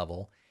primary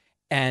level.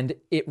 And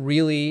it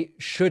really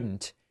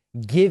shouldn't,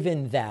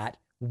 given that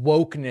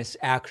wokeness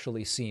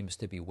actually seems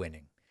to be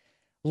winning.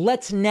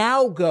 Let's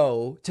now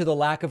go to the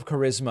lack of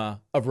charisma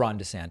of Ron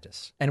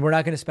DeSantis. And we're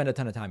not going to spend a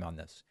ton of time on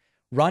this.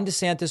 Ron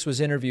DeSantis was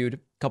interviewed a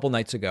couple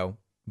nights ago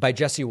by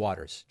Jesse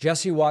Waters.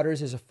 Jesse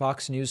Waters is a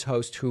Fox News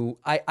host who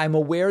I'm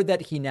aware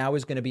that he now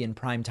is going to be in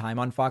prime time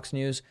on Fox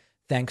News,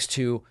 thanks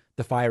to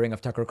the firing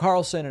of Tucker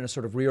Carlson and a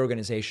sort of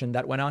reorganization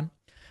that went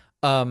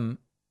on.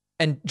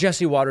 And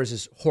Jesse Waters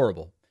is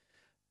horrible.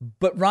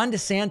 But Ron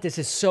DeSantis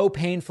is so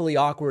painfully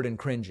awkward and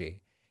cringy.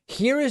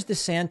 Here is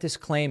DeSantis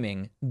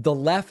claiming the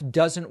left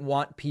doesn't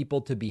want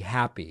people to be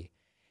happy.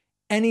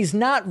 And he's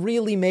not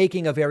really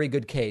making a very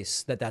good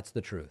case that that's the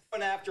truth.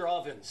 After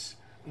ovens,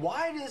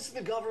 why does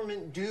the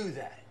government do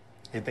that?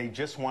 They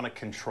just want to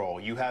control.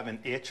 You have an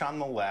itch on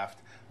the left.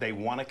 They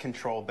want to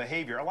control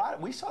behavior.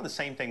 We saw the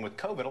same thing with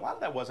COVID. A lot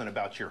of that wasn't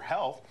about your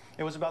health.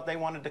 It was about they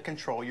wanted to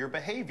control your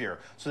behavior.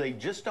 So they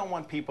just don't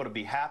want people to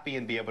be happy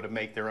and be able to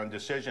make their own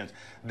decisions.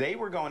 They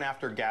were going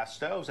after gas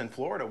stoves in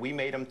Florida. We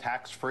made them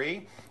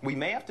tax-free. We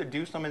may have to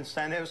do some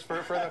incentives for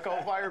the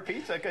coal-fired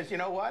pizza because you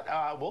know what?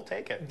 We'll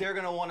take it. They're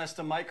going to want us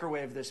to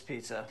microwave this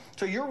pizza.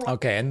 So you're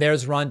okay, and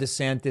there's Ron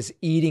DeSantis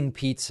eating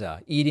pizza.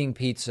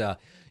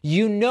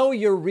 You know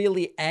you're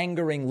really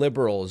angering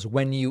liberals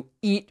when you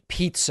eat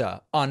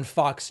pizza on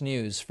Fox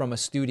News from a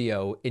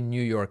studio in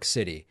New York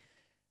City.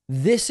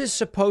 This is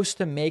supposed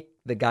to make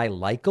the guy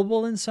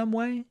likable in some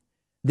way.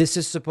 This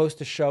is supposed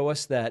to show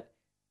us that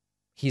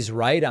he's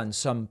right on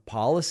some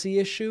policy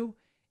issue.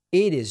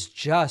 It is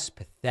just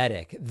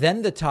pathetic.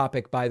 Then the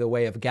topic, by the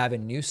way, of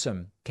Gavin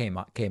Newsom came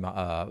up.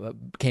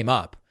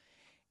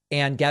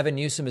 And Gavin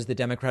Newsom is the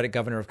Democratic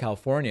governor of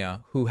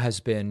California who has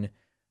been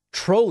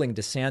trolling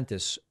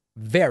DeSantis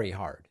very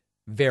hard.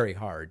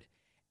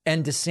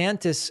 And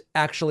DeSantis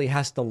actually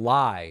has to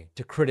lie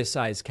to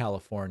criticize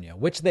California,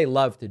 which they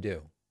love to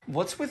do.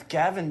 What's with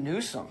Gavin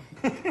Newsom?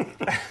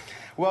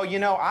 Well, you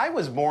know, I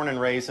was born and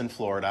raised in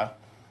Florida.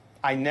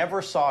 I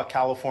never saw a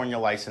California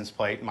license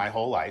plate my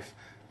whole life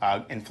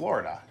in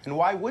Florida. And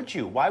why would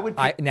you?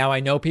 Now, I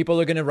know people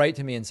are going to write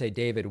to me and say,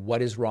 David,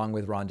 what is wrong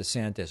with Ron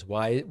DeSantis?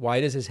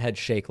 Why does his head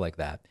shake like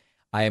that?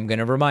 I am going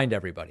to remind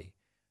everybody.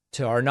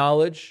 To our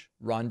knowledge,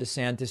 Ron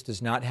DeSantis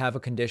does not have a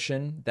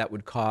condition that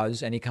would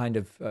cause any kind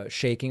of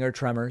shaking or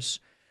tremors.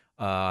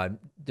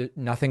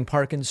 Nothing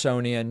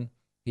Parkinsonian.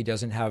 He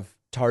doesn't have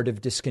tardive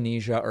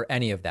dyskinesia or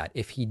any of that.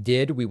 If he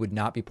did, we would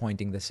not be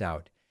pointing this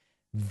out.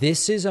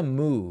 This is a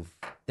move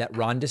that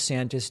Ron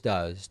DeSantis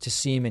does to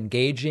seem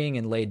engaging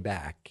and laid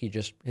back.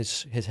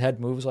 His head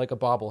moves like a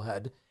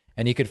bobblehead,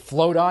 and he could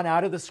float on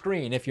out of the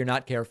screen if you're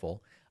not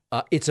careful.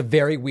 It's a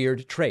very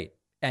weird trait.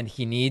 And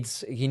he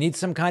needs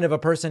some kind of a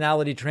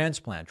personality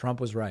transplant. Trump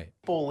was right.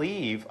 People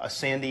leave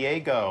San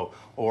Diego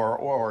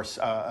or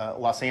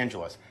Los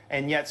Angeles.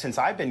 And yet, since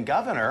I've been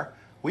governor,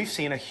 we've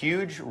seen a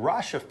huge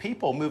rush of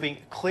people moving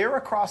clear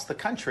across the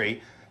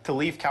country to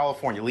leave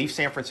California, leave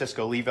San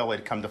Francisco, leave LA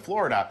to come to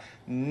Florida.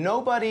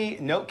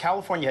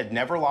 California had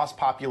never lost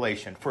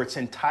population for its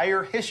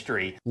entire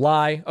history.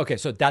 Lie. Okay,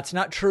 so that's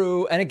not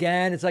true. And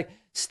again, it's like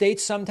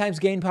states sometimes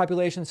gain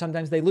population,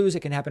 sometimes they lose. It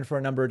can happen for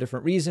a number of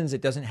different reasons.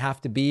 It doesn't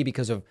have to be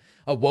because of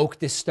a woke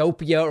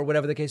dystopia or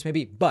whatever the case may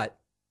be. But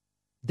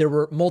there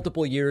were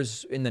multiple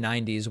years in the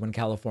 90s when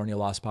California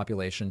lost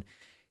population.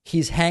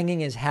 He's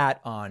hanging his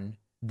hat on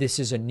this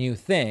is a new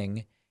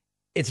thing.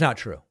 It's not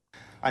true.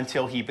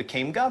 Until he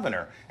became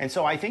governor. And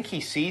so I think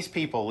he sees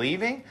people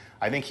leaving.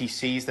 I think he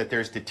sees that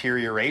there's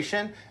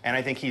deterioration, and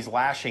I think he's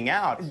lashing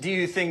out. Do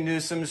you think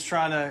Newsom's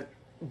trying to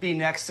be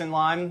next in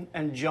line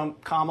and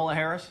jump Kamala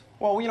Harris?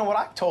 Well, you know, what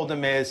I've told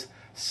him is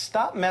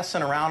stop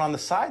messing around on the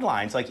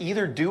sidelines. Like,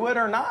 either do it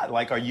or not.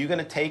 Like, are you going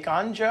to take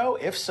on Joe?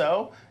 If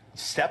so,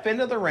 step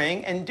into the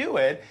ring and do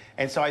it.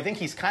 And so I think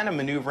he's kind of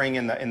maneuvering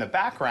in the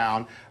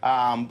background.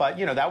 But,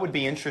 you know, that would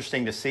be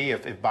interesting to see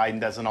if Biden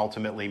doesn't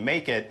ultimately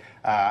make it,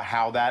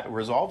 how that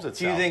resolves itself.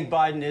 Do you think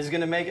Biden is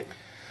going to make it?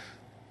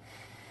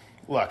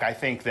 Look, I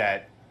think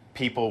that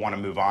people want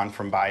to move on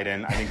from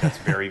Biden. I think that's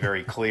very,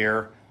 very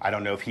clear. I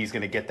don't know if he's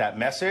going to get that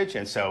message,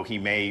 and so he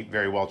may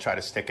very well try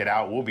to stick it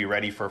out. We'll be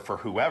ready for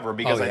whoever,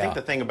 because I think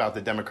the thing about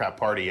the Democrat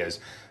Party is,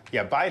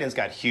 yeah, Biden's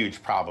got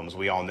huge problems.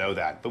 We all know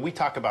that. But we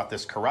talk about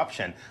this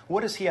corruption.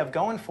 What does he have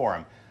going for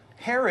him?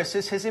 Harris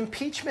is his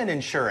impeachment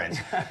insurance.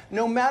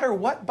 No matter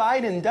what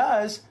Biden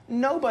does,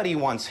 nobody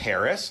wants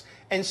Harris.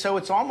 And so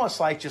it's almost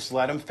like just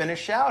let him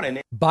finish out.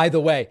 And by the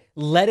way,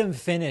 let him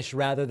finish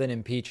rather than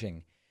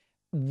impeaching.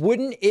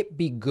 Wouldn't it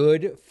be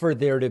good for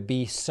there to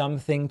be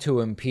something to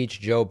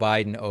impeach Joe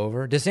Biden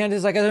over?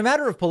 DeSantis, like, as a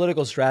matter of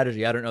political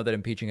strategy, I don't know that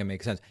impeaching him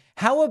makes sense.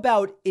 How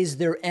about, is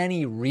there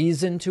any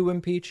reason to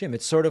impeach him?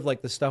 It's sort of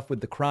like the stuff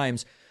with the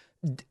crimes.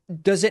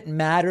 Does it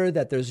matter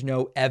that there's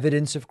no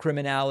evidence of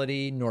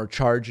criminality, nor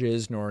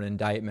charges, nor an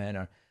indictment?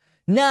 Or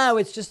no,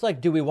 it's just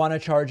like, do we want to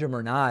charge him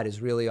or not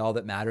is really all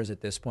that matters at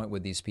this point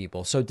with these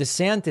people. So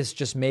DeSantis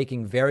just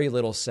making very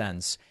little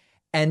sense.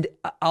 And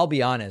I'll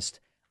be honest,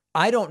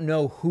 I don't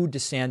know who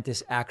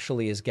DeSantis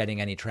actually is getting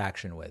any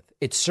traction with.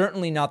 It's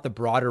certainly not the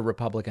broader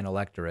Republican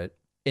electorate.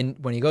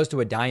 When he goes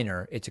to a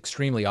diner, it's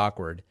extremely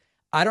awkward.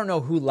 I don't know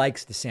who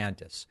likes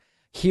DeSantis.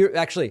 Here,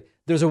 actually,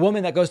 there's a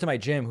woman that goes to my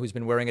gym who's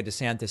been wearing a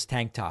DeSantis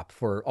tank top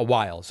for a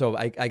while, so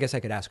I guess I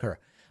could ask her.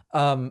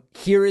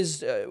 Here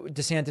is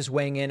DeSantis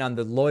weighing in on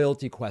the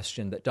loyalty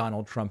question that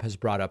Donald Trump has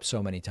brought up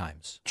so many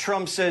times.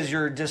 Trump says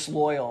you're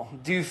disloyal.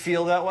 Do you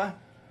feel that way?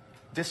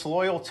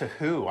 disloyal to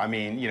who? I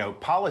mean, you know,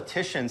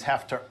 politicians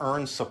have to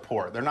earn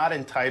support. They're not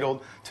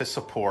entitled to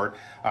support.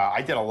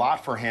 I did a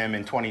lot for him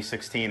in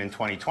 2016 and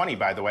 2020,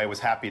 by the way. I was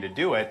happy to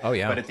do it. Oh,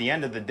 yeah. But at the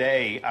end of the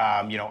day,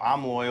 you know,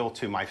 I'm loyal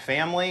to my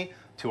family,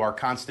 to our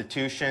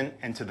Constitution,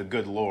 and to the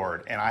good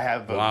Lord. And I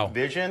have a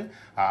vision.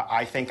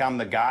 I think I'm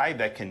the guy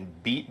that can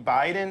beat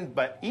Biden.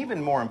 But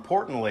even more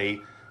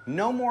importantly,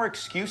 no more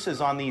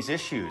excuses on these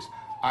issues.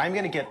 I'm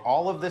going to get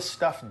all of this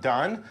stuff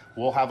done.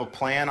 We'll have a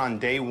plan on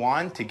day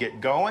one to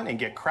get going and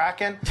get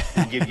cracking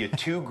and give you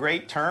 2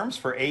 great terms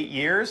for 8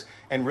 years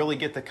and really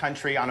get the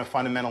country on a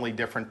fundamentally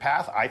different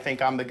path. I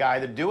think I'm the guy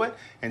to do it.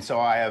 And so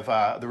I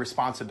have the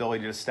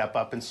responsibility to step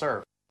up and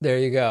serve. There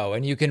you go.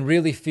 And you can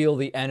really feel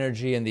the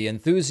energy and the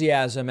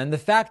enthusiasm and the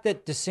fact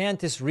that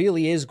DeSantis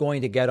really is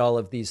going to get all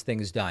of these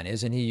things done,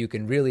 isn't he? You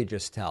can really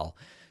just tell.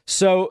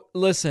 So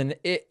listen,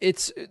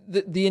 it's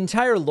the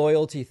entire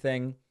loyalty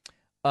thing.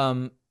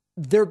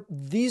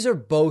 These are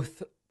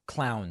both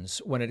clowns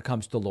when it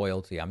comes to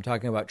loyalty. I'm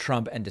talking about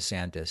Trump and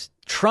DeSantis.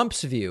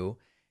 Trump's view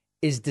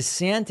is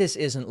DeSantis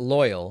isn't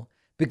loyal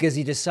because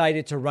he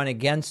decided to run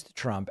against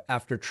Trump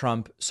after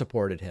Trump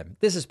supported him.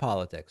 This is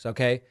politics,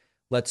 okay?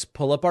 Let's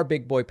pull up our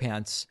big boy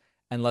pants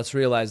and let's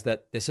realize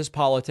that this is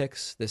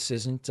politics. This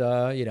isn't,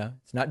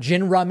 it's not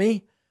gin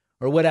rummy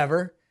or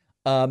whatever.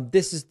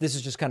 This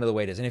is just kind of the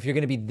way it is. And if you're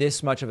going to be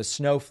this much of a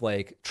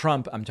snowflake,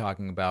 Trump, I'm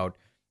talking about,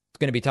 it's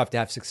going to be tough to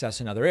have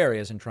success in other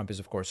areas. And Trump is,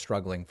 of course,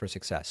 struggling for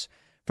success.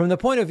 From the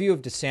point of view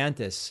of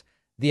DeSantis,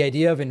 the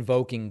idea of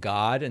invoking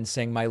God and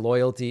saying my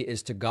loyalty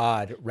is to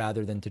God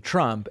rather than to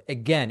Trump,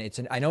 again,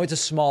 I know it's a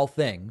small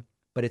thing,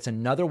 but it's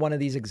another one of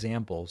these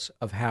examples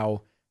of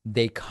how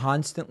they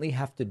constantly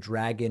have to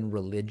drag in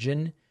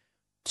religion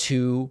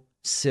to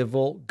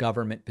civil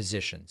government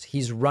positions.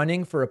 He's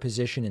running for a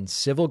position in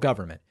civil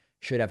government,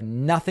 should have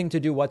nothing to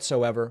do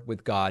whatsoever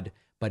with God,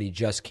 but he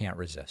just can't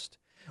resist.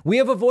 We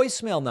have a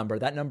voicemail number.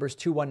 That number is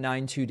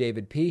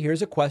 219-2-DAVID-P.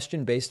 Here's a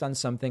question based on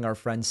something our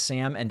friends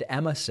Sam and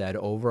Emma said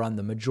over on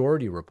the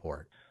Majority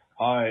Report.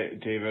 Hi,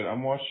 David.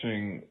 I'm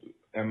watching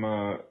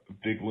Emma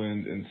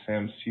Bigland and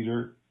Sam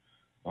Cedar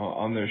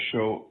on their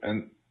show,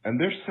 and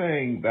they're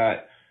saying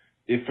that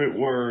if it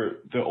were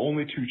the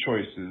only 2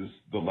 choices,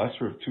 the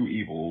lesser of 2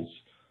 evils,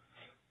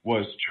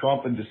 was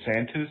Trump and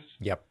DeSantis,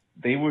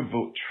 they would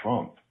vote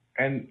Trump.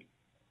 And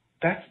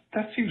that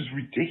seems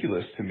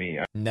ridiculous to me.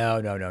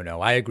 No.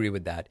 I agree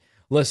with that.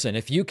 Listen,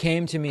 if you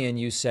came to me and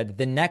you said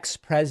the next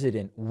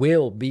president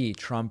will be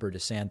Trump or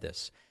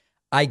DeSantis,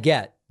 I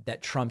get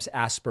that Trump's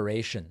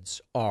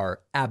aspirations are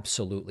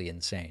absolutely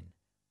insane.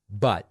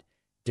 But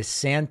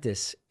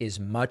DeSantis is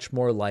much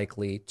more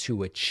likely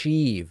to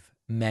achieve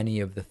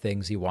many of the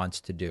things he wants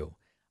to do.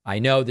 I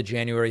know the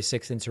January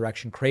 6th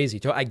insurrection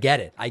crazy. I get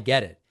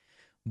it.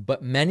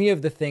 But many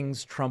of the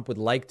things Trump would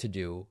like to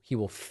do, he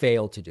will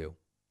fail to do.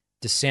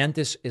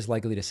 DeSantis is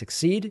likely to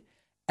succeed,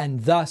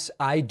 and thus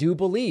I do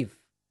believe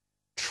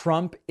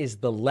Trump is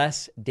the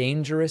less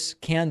dangerous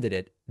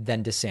candidate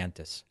than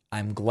DeSantis.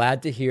 I'm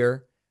glad to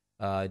hear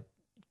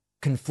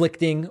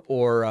conflicting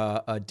or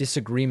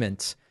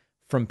disagreement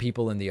from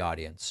people in the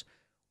audience.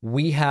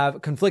 We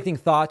have conflicting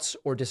thoughts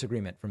or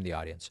disagreement from the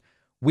audience.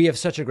 We have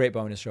such a great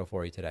bonus show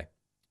for you today.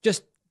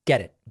 Just get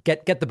it.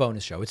 Get the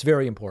bonus show. It's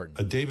very important.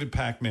 A David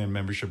Pac-Man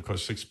membership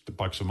costs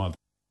 $6 a month.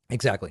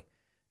 Exactly.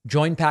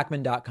 Join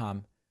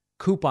Pacman.com,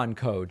 coupon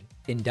code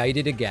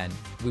indicted again.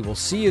 We will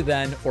see you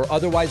then, or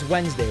otherwise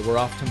Wednesday. We're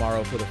off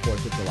tomorrow for the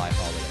 4th of July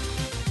holiday.